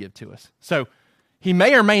God does give to us. So, He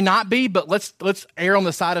may or may not be, but let's err on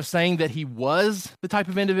the side of saying that he was the type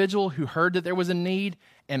of individual who heard that there was a need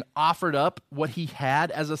and offered up what he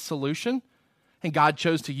had as a solution, and God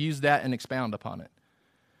chose to use that and expound upon it.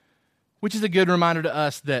 Which is a good reminder to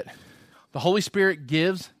us that the Holy Spirit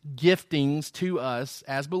gives giftings to us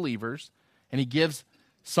as believers, and he gives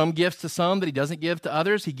some gifts to some that he doesn't give to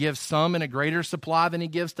others. He gives some in a greater supply than he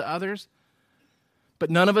gives to others. But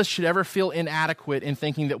none of us should ever feel inadequate in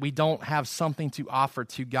thinking that we don't have something to offer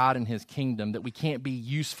to God and his kingdom, that we can't be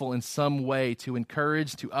useful in some way to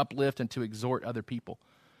encourage, to uplift, and to exhort other people.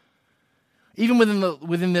 Even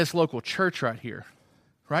within this local church right here,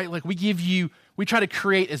 right? Like we try to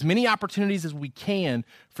create as many opportunities as we can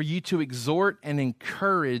for you to exhort and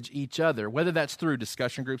encourage each other, whether that's through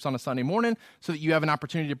discussion groups on a Sunday morning so that you have an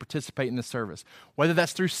opportunity to participate in the service, whether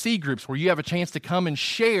that's through C groups where you have a chance to come and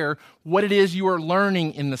share what it is you are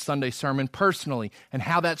learning in the Sunday sermon personally and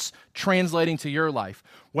how that's translating to your life,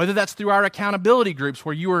 whether that's through our accountability groups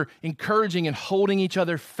where you are encouraging and holding each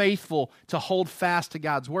other faithful to hold fast to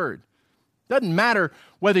God's word. Doesn't matter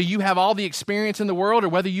whether you have all the experience in the world or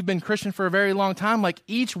whether you've been Christian for a very long time. Like,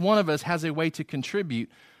 each one of us has a way to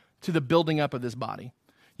contribute to the building up of this body.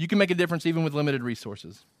 You can make a difference even with limited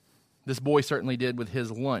resources. This boy certainly did with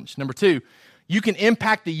his lunch. Number 2, you can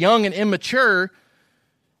impact the young and immature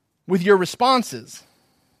with your responses.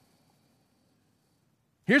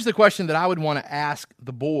 Here's the question that I would want to ask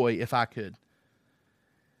the boy if I could.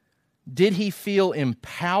 Did he feel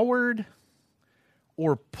empowered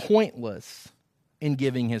or pointless in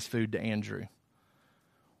giving his food to Andrew?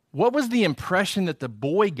 What was the impression that the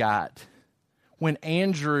boy got when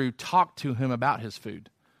Andrew talked to him about his food?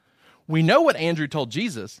 We know what Andrew told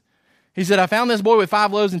Jesus. He said, I found this boy with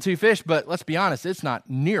 5 loaves and 2 fish, but let's be honest, it's not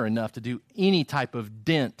near enough to do any type of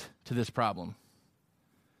dent to this problem.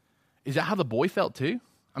 Is that how the boy felt too?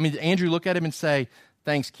 I mean, did Andrew look at him and say,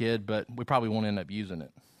 thanks, kid, but we probably won't end up using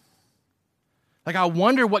it? Like, I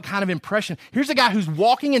wonder what kind of impression. Here's a guy who's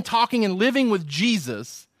walking and talking and living with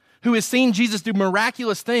Jesus, who has seen Jesus do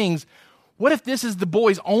miraculous things. What if this is the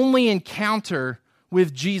boy's only encounter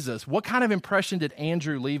with Jesus? What kind of impression did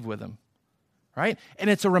Andrew leave with him? Right? And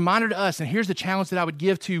it's a reminder to us, and here's the challenge that I would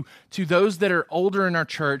give to those that are older in our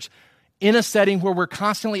church, in a setting where we're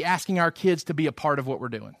constantly asking our kids to be a part of what we're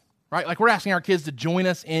doing. Right? Like, we're asking our kids to join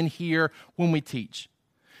us in here when we teach.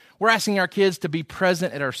 We're asking our kids to be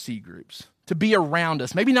present at our C groups, to be around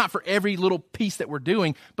us. Maybe not for every little piece that we're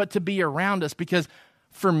doing, but to be around us. Because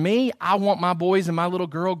for me, I want my boys and my little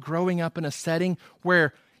girl growing up in a setting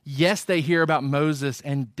where, yes, they hear about Moses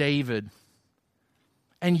and David.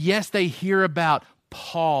 And yes, they hear about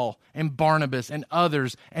Paul and Barnabas and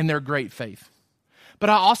others and their great faith. But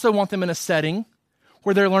I also want them in a setting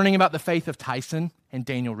where they're learning about the faith of Tyson and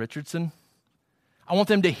Daniel Richardson. I want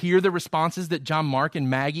them to hear the responses that John Mark and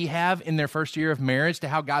Maggie have in their first year of marriage to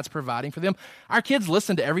how God's providing for them. Our kids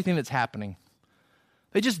listen to everything that's happening.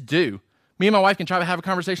 They just do. Me and my wife can try to have a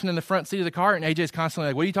conversation in the front seat of the car, and AJ's constantly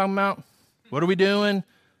like, what are you talking about? What are we doing?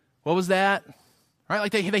 What was that? Right?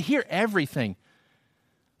 Like, they hear everything.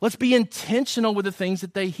 Let's be intentional with the things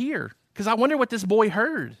that they hear. Because I wonder what this boy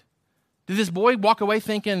heard. Did this boy walk away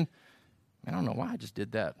thinking, man, I don't know why I just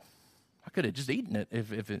did that. I could have just eaten it. If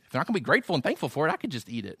they're not going to be grateful and thankful for it, I could just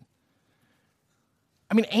eat it.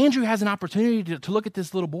 I mean, Andrew has an opportunity to look at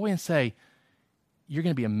this little boy and say, you're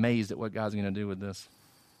going to be amazed at what God's going to do with this.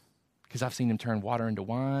 Because I've seen him turn water into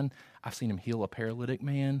wine. I've seen him heal a paralytic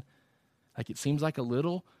man. Like, it seems like a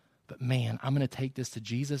little, but man, I'm going to take this to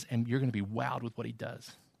Jesus, and you're going to be wowed with what he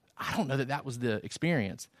does. I don't know that that was the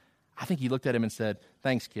experience. I think he looked at him and said,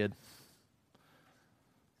 thanks, kid.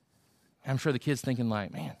 And I'm sure the kid's thinking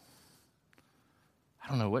like, man, I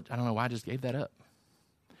don't know why I just gave that up.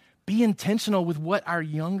 Be intentional with what our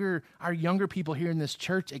younger people here in this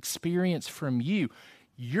church experience from you.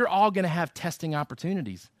 You're all going to have testing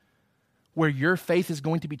opportunities where your faith is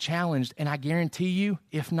going to be challenged, and I guarantee you,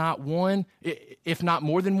 if not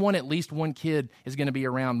more than one, at least one kid is going to be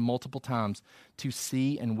around multiple times to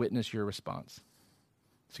see and witness your response.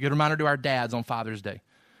 It's a good reminder to our dads on Father's Day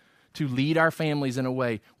to lead our families in a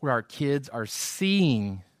way where our kids are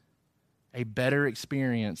seeing a better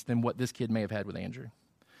experience than what this kid may have had with Andrew.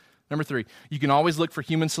 Number 3, you can always look for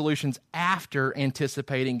human solutions after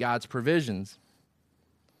anticipating God's provisions.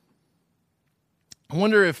 I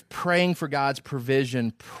wonder if praying for God's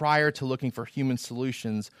provision prior to looking for human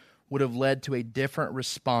solutions would have led to a different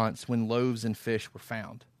response when loaves and fish were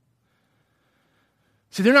found.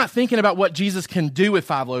 See, they're not thinking about what Jesus can do with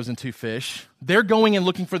 5 loaves and 2 fish. They're going and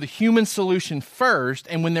looking for the human solution first,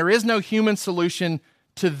 and when there is no human solution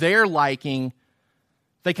to their liking,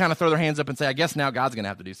 they kind of throw their hands up and say, I guess now God's going to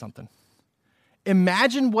have to do something.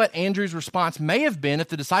 Imagine what Andrew's response may have been if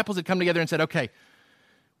the disciples had come together and said, okay,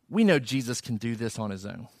 we know Jesus can do this on his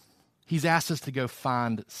own. He's asked us to go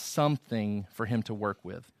find something for him to work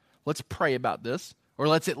with. Let's pray about this, or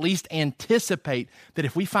let's at least anticipate that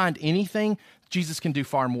if we find anything, Jesus can do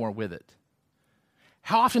far more with it.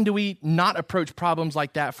 How often do we not approach problems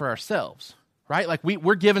like that for ourselves, right? Like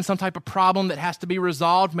we're given some type of problem that has to be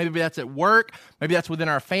resolved. Maybe that's at work. Maybe that's within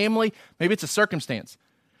our family. Maybe it's a circumstance.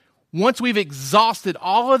 Once we've exhausted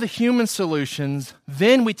all of the human solutions,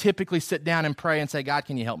 then we typically sit down and pray and say, God,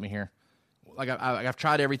 can you help me here? Like I've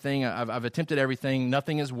tried everything. I've attempted everything.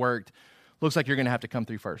 Nothing has worked. Looks like you're going to have to come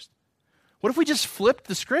through first. What if we just flipped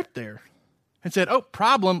the script there and said, oh,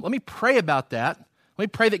 problem, let me pray about that. Let me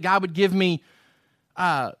pray that God would give me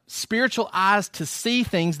spiritual eyes to see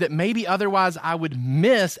things that maybe otherwise I would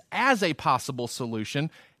miss as a possible solution.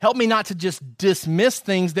 Help me not to just dismiss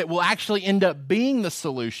things that will actually end up being the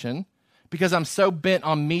solution because I'm so bent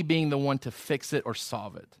on me being the one to fix it or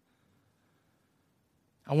solve it.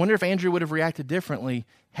 I wonder if Andrew would have reacted differently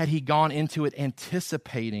had he gone into it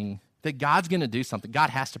anticipating that God's going to do something. God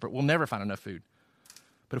has to, we'll never find enough food.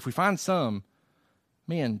 But if we find some,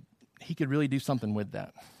 man, he could really do something with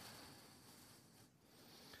that.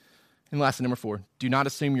 And lastly, number 4, do not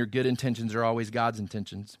assume your good intentions are always God's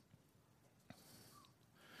intentions.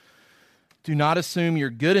 Do not assume your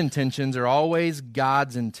good intentions are always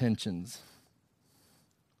God's intentions.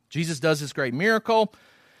 Jesus does this great miracle.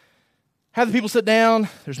 Have the people sit down.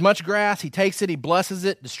 There's much grass. He takes it. He blesses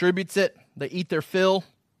it, distributes it. They eat their fill.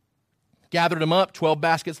 Gathered them up, 12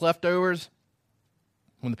 baskets leftovers.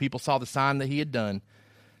 When the people saw the sign that he had done,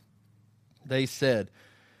 they said,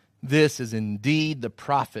 this is indeed the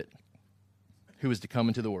prophet who is to come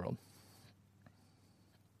into the world.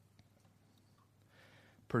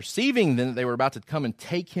 Perceiving then that they were about to come and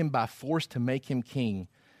take him by force to make him king,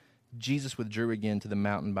 Jesus withdrew again to the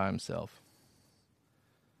mountain by himself.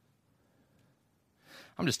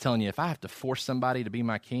 I'm just telling you, if I have to force somebody to be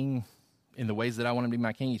my king in the ways that I want him to be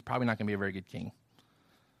my king, he's probably not going to be a very good king.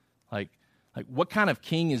 Like what kind of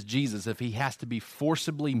king is Jesus if he has to be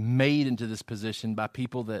forcibly made into this position by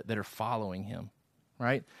people that are following him,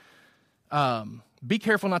 right? Be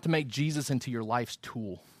careful not to make Jesus into your life's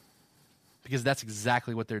tool, because that's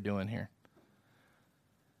exactly what they're doing here.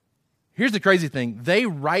 Here's the crazy thing. They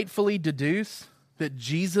rightfully deduce that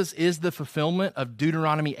Jesus is the fulfillment of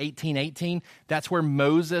Deuteronomy 18:18. That's where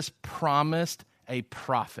Moses promised a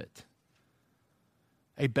prophet,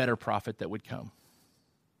 a better prophet that would come.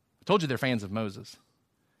 I told you they're fans of Moses.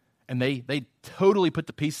 And they totally put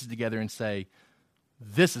the pieces together and say,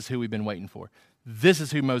 this is who we've been waiting for. This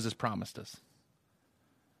is who Moses promised us.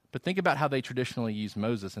 But think about how they traditionally used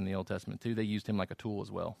Moses in the Old Testament too. They used him like a tool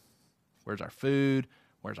as well. Where's our food?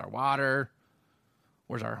 Where's our water?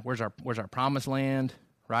 Where's our promised land?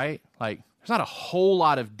 Right? Like, there's not a whole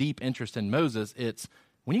lot of deep interest in Moses. It's,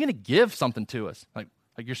 when are you going to give something to us? Like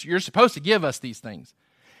you're supposed to give us these things.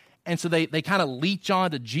 And so they kind of leech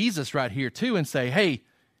on to Jesus right here too and say, hey,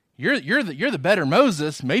 you're the better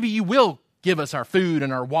Moses. Maybe you will give us our food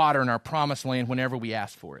and our water and our promised land whenever we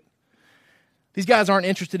ask for it. These guys aren't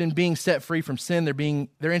interested in being set free from sin.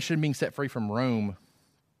 They're interested in being set free from Rome.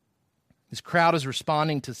 This crowd is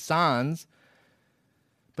responding to signs,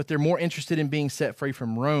 but they're more interested in being set free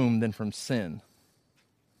from Rome than from sin.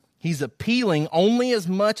 He's appealing only as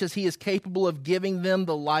much as he is capable of giving them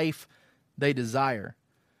the life they desire.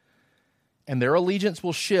 And their allegiance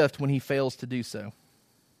will shift when he fails to do so.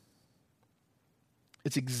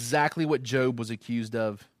 It's exactly what Job was accused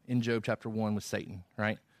of in Job chapter 1 with Satan,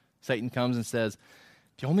 right? Satan comes and says,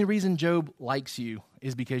 the only reason Job likes you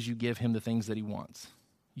is because you give him the things that he wants.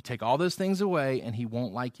 You take all those things away and he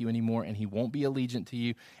won't like you anymore and he won't be allegiant to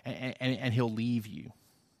you and he'll leave you,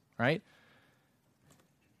 right?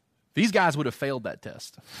 These guys would have failed that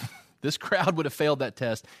test. This crowd would have failed that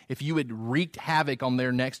test. If you had wreaked havoc on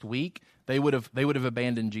their next week, they would have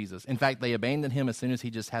abandoned Jesus. In fact, they abandoned him as soon as he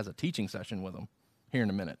just has a teaching session with them here in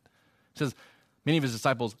a minute. It says, many of his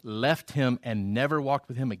disciples left him and never walked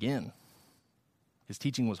with him again. His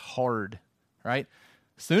teaching was hard, right?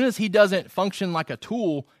 As soon as he doesn't function like a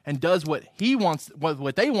tool and does what he wants,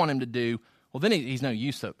 what they want him to do, well, then he's no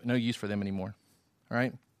use for them anymore, all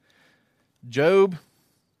right? Job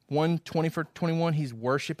 1:20-21, he's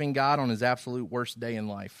worshiping God on his absolute worst day in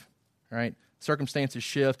life, all right? Circumstances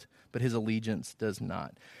shift, but his allegiance does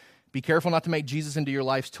not. Be careful not to make Jesus into your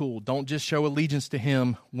life's tool. Don't just show allegiance to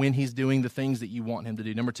him when he's doing the things that you want him to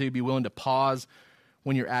do. Number 2, be willing to pause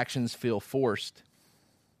when your actions feel forced.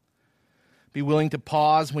 Be willing to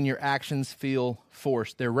pause when your actions feel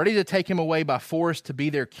forced. They're ready to take him away by force to be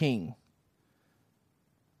their king.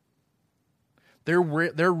 They're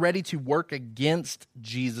ready to work against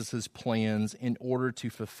Jesus' plans in order to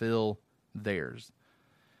fulfill theirs.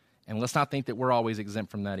 And let's not think that we're always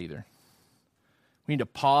exempt from that either. We need to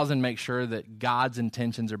pause and make sure that God's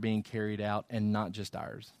intentions are being carried out and not just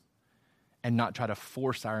ours. And not try to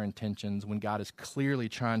force our intentions when God is clearly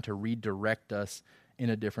trying to redirect us in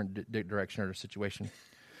a different direction or situation.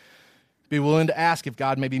 Be willing to ask if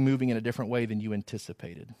God may be moving in a different way than you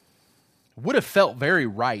anticipated. It would have felt very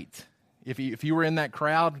right if you were in that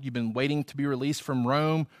crowd. You've been waiting to be released from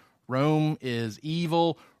Rome. Rome is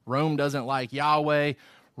evil. Rome doesn't like Yahweh.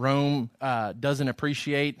 Rome doesn't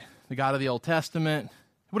appreciate the God of the Old Testament.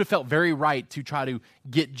 It would have felt very right to try to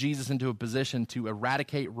get Jesus into a position to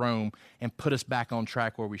eradicate Rome and put us back on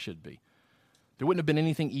track where we should be. There wouldn't have been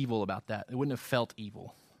anything evil about that. It wouldn't have felt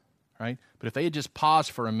evil, right? But if they had just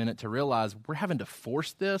paused for a minute to realize we're having to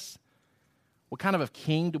force this, what kind of a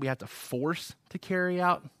king do we have to force to carry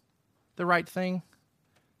out the right thing?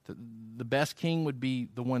 The best king would be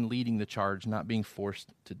the one leading the charge, not being forced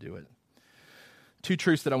to do it. 2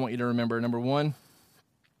 truths that I want you to remember. Number 1,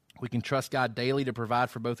 we can trust God daily to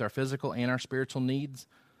provide for both our physical and our spiritual needs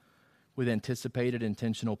with anticipated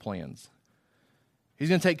intentional plans. He's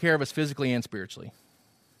going to take care of us physically and spiritually.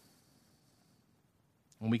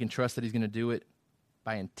 And we can trust that he's going to do it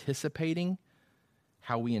by anticipating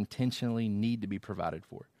how we intentionally need to be provided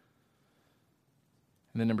for.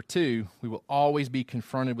 And then number 2, we will always be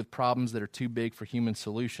confronted with problems that are too big for human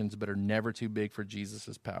solutions but are never too big for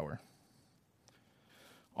Jesus' power.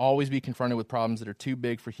 Always be confronted with problems that are too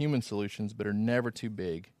big for human solutions, but are never too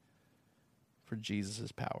big for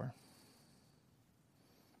Jesus' power.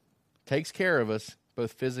 Takes care of us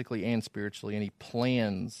both physically and spiritually, and he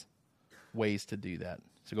plans ways to do that.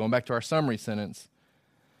 So going back to our summary sentence,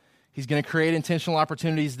 he's going to create intentional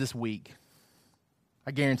opportunities this week.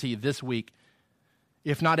 I guarantee you this week,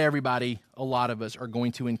 if not everybody, a lot of us are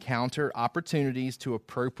going to encounter opportunities to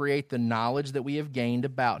appropriate the knowledge that we have gained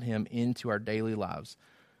about him into our daily lives.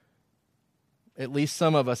 At least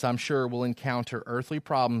some of us, I'm sure, will encounter earthly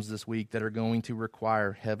problems this week that are going to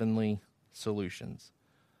require heavenly solutions.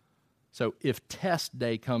 So if test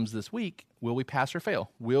day comes this week, will we pass or fail?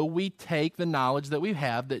 Will we take the knowledge that we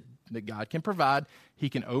have that God can provide? He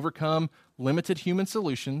can overcome limited human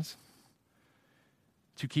solutions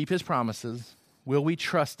to keep his promises. Will we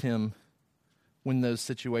trust him when those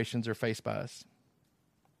situations are faced by us?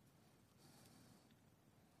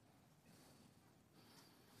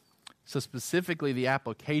 So specifically, the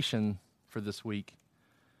application for this week.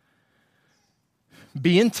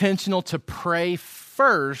 Be intentional to pray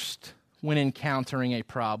first when encountering a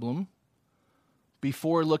problem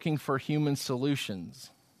before looking for human solutions,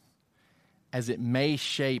 as it may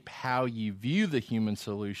shape how you view the human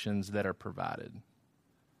solutions that are provided.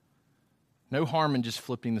 No harm in just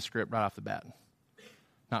flipping the script right off the bat,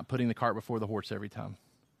 not putting the cart before the horse every time.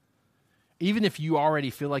 Even if you already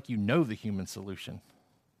feel like you know the human solution,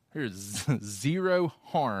 there's zero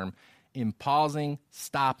harm in pausing,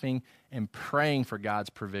 stopping, and praying for God's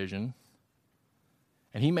provision.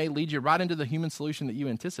 And he may lead you right into the human solution that you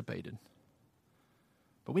anticipated.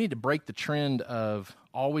 But we need to break the trend of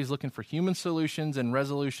always looking for human solutions and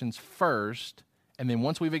resolutions first, and then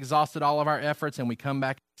once we've exhausted all of our efforts and we come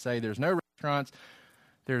back and say there's no restaurants,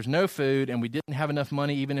 there's no food, and we didn't have enough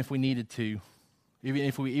money even if we needed to, even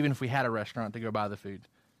if we had a restaurant to go buy the food.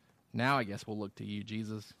 Now I guess we'll look to you,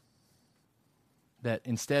 Jesus. That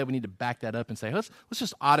instead we need to back that up and say, let's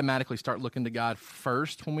just automatically start looking to God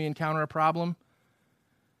first when we encounter a problem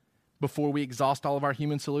before we exhaust all of our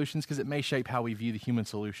human solutions, because it may shape how we view the human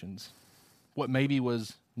solutions. What maybe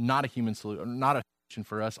was not a human solution, not a solution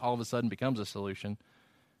for us, all of a sudden becomes a solution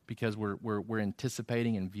because we're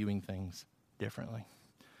anticipating and viewing things differently.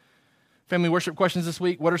 Family worship questions this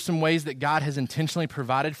week. What are some ways that God has intentionally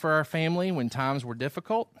provided for our family when times were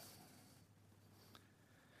difficult?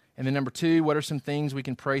 And then number 2, what are some things we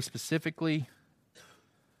can pray specifically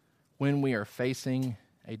when we are facing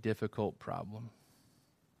a difficult problem?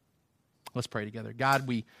 Let's pray together. God,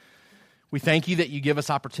 we thank you that you give us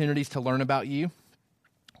opportunities to learn about you.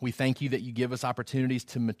 We thank you that you give us opportunities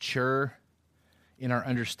to mature in our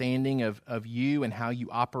understanding of you and how you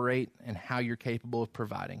operate and how you're capable of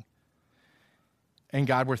providing. And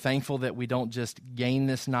God, we're thankful that we don't just gain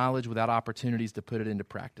this knowledge without opportunities to put it into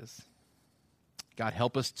practice. God,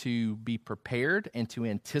 help us to be prepared and to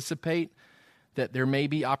anticipate that there may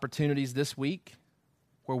be opportunities this week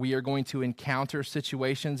where we are going to encounter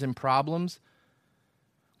situations and problems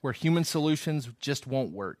where human solutions just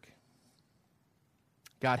won't work.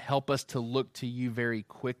 God, help us to look to you very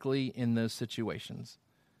quickly in those situations.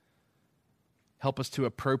 Help us to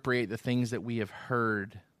appropriate the things that we have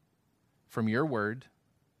heard from your word.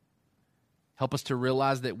 Help us to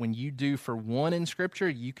realize that when you do for one in Scripture,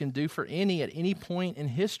 you can do for any at any point in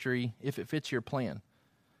history if it fits your plan.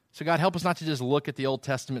 So God, help us not to just look at the Old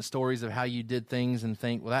Testament stories of how you did things and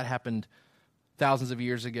think, well, that happened thousands of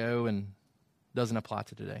years ago and doesn't apply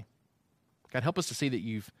to today. God, help us to see that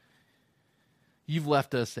you've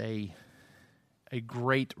left us a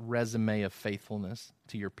great resume of faithfulness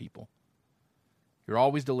to your people. You're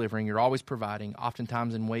always delivering, you're always providing,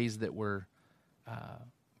 oftentimes in ways that were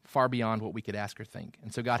far beyond what we could ask or think.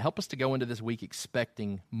 And so, God, help us to go into this week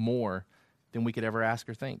expecting more than we could ever ask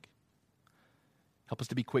or think. Help us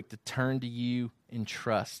to be quick to turn to you in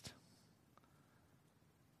trust.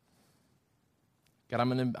 God, I'm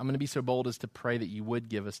going to be so bold as to pray that you would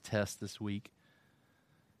give us tests this week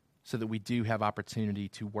so that we do have opportunity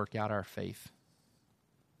to work out our faith,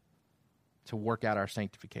 to work out our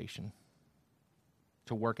sanctification,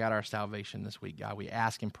 to work out our salvation this week, God. We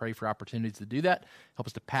ask and pray for opportunities to do that. Help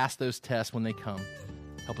us to pass those tests when they come.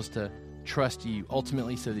 Help us to trust you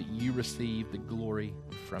ultimately so that you receive the glory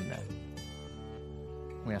from that.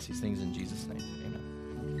 We ask these things in Jesus' name.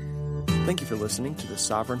 Amen. Thank you for listening to the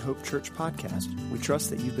Sovereign Hope Church podcast. We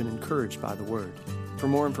trust that you've been encouraged by the word. For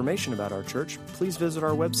more information about our church, please visit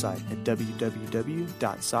our website at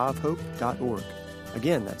www.sovhope.org.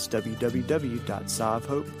 Again, that's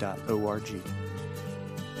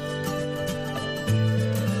www.sovhope.org.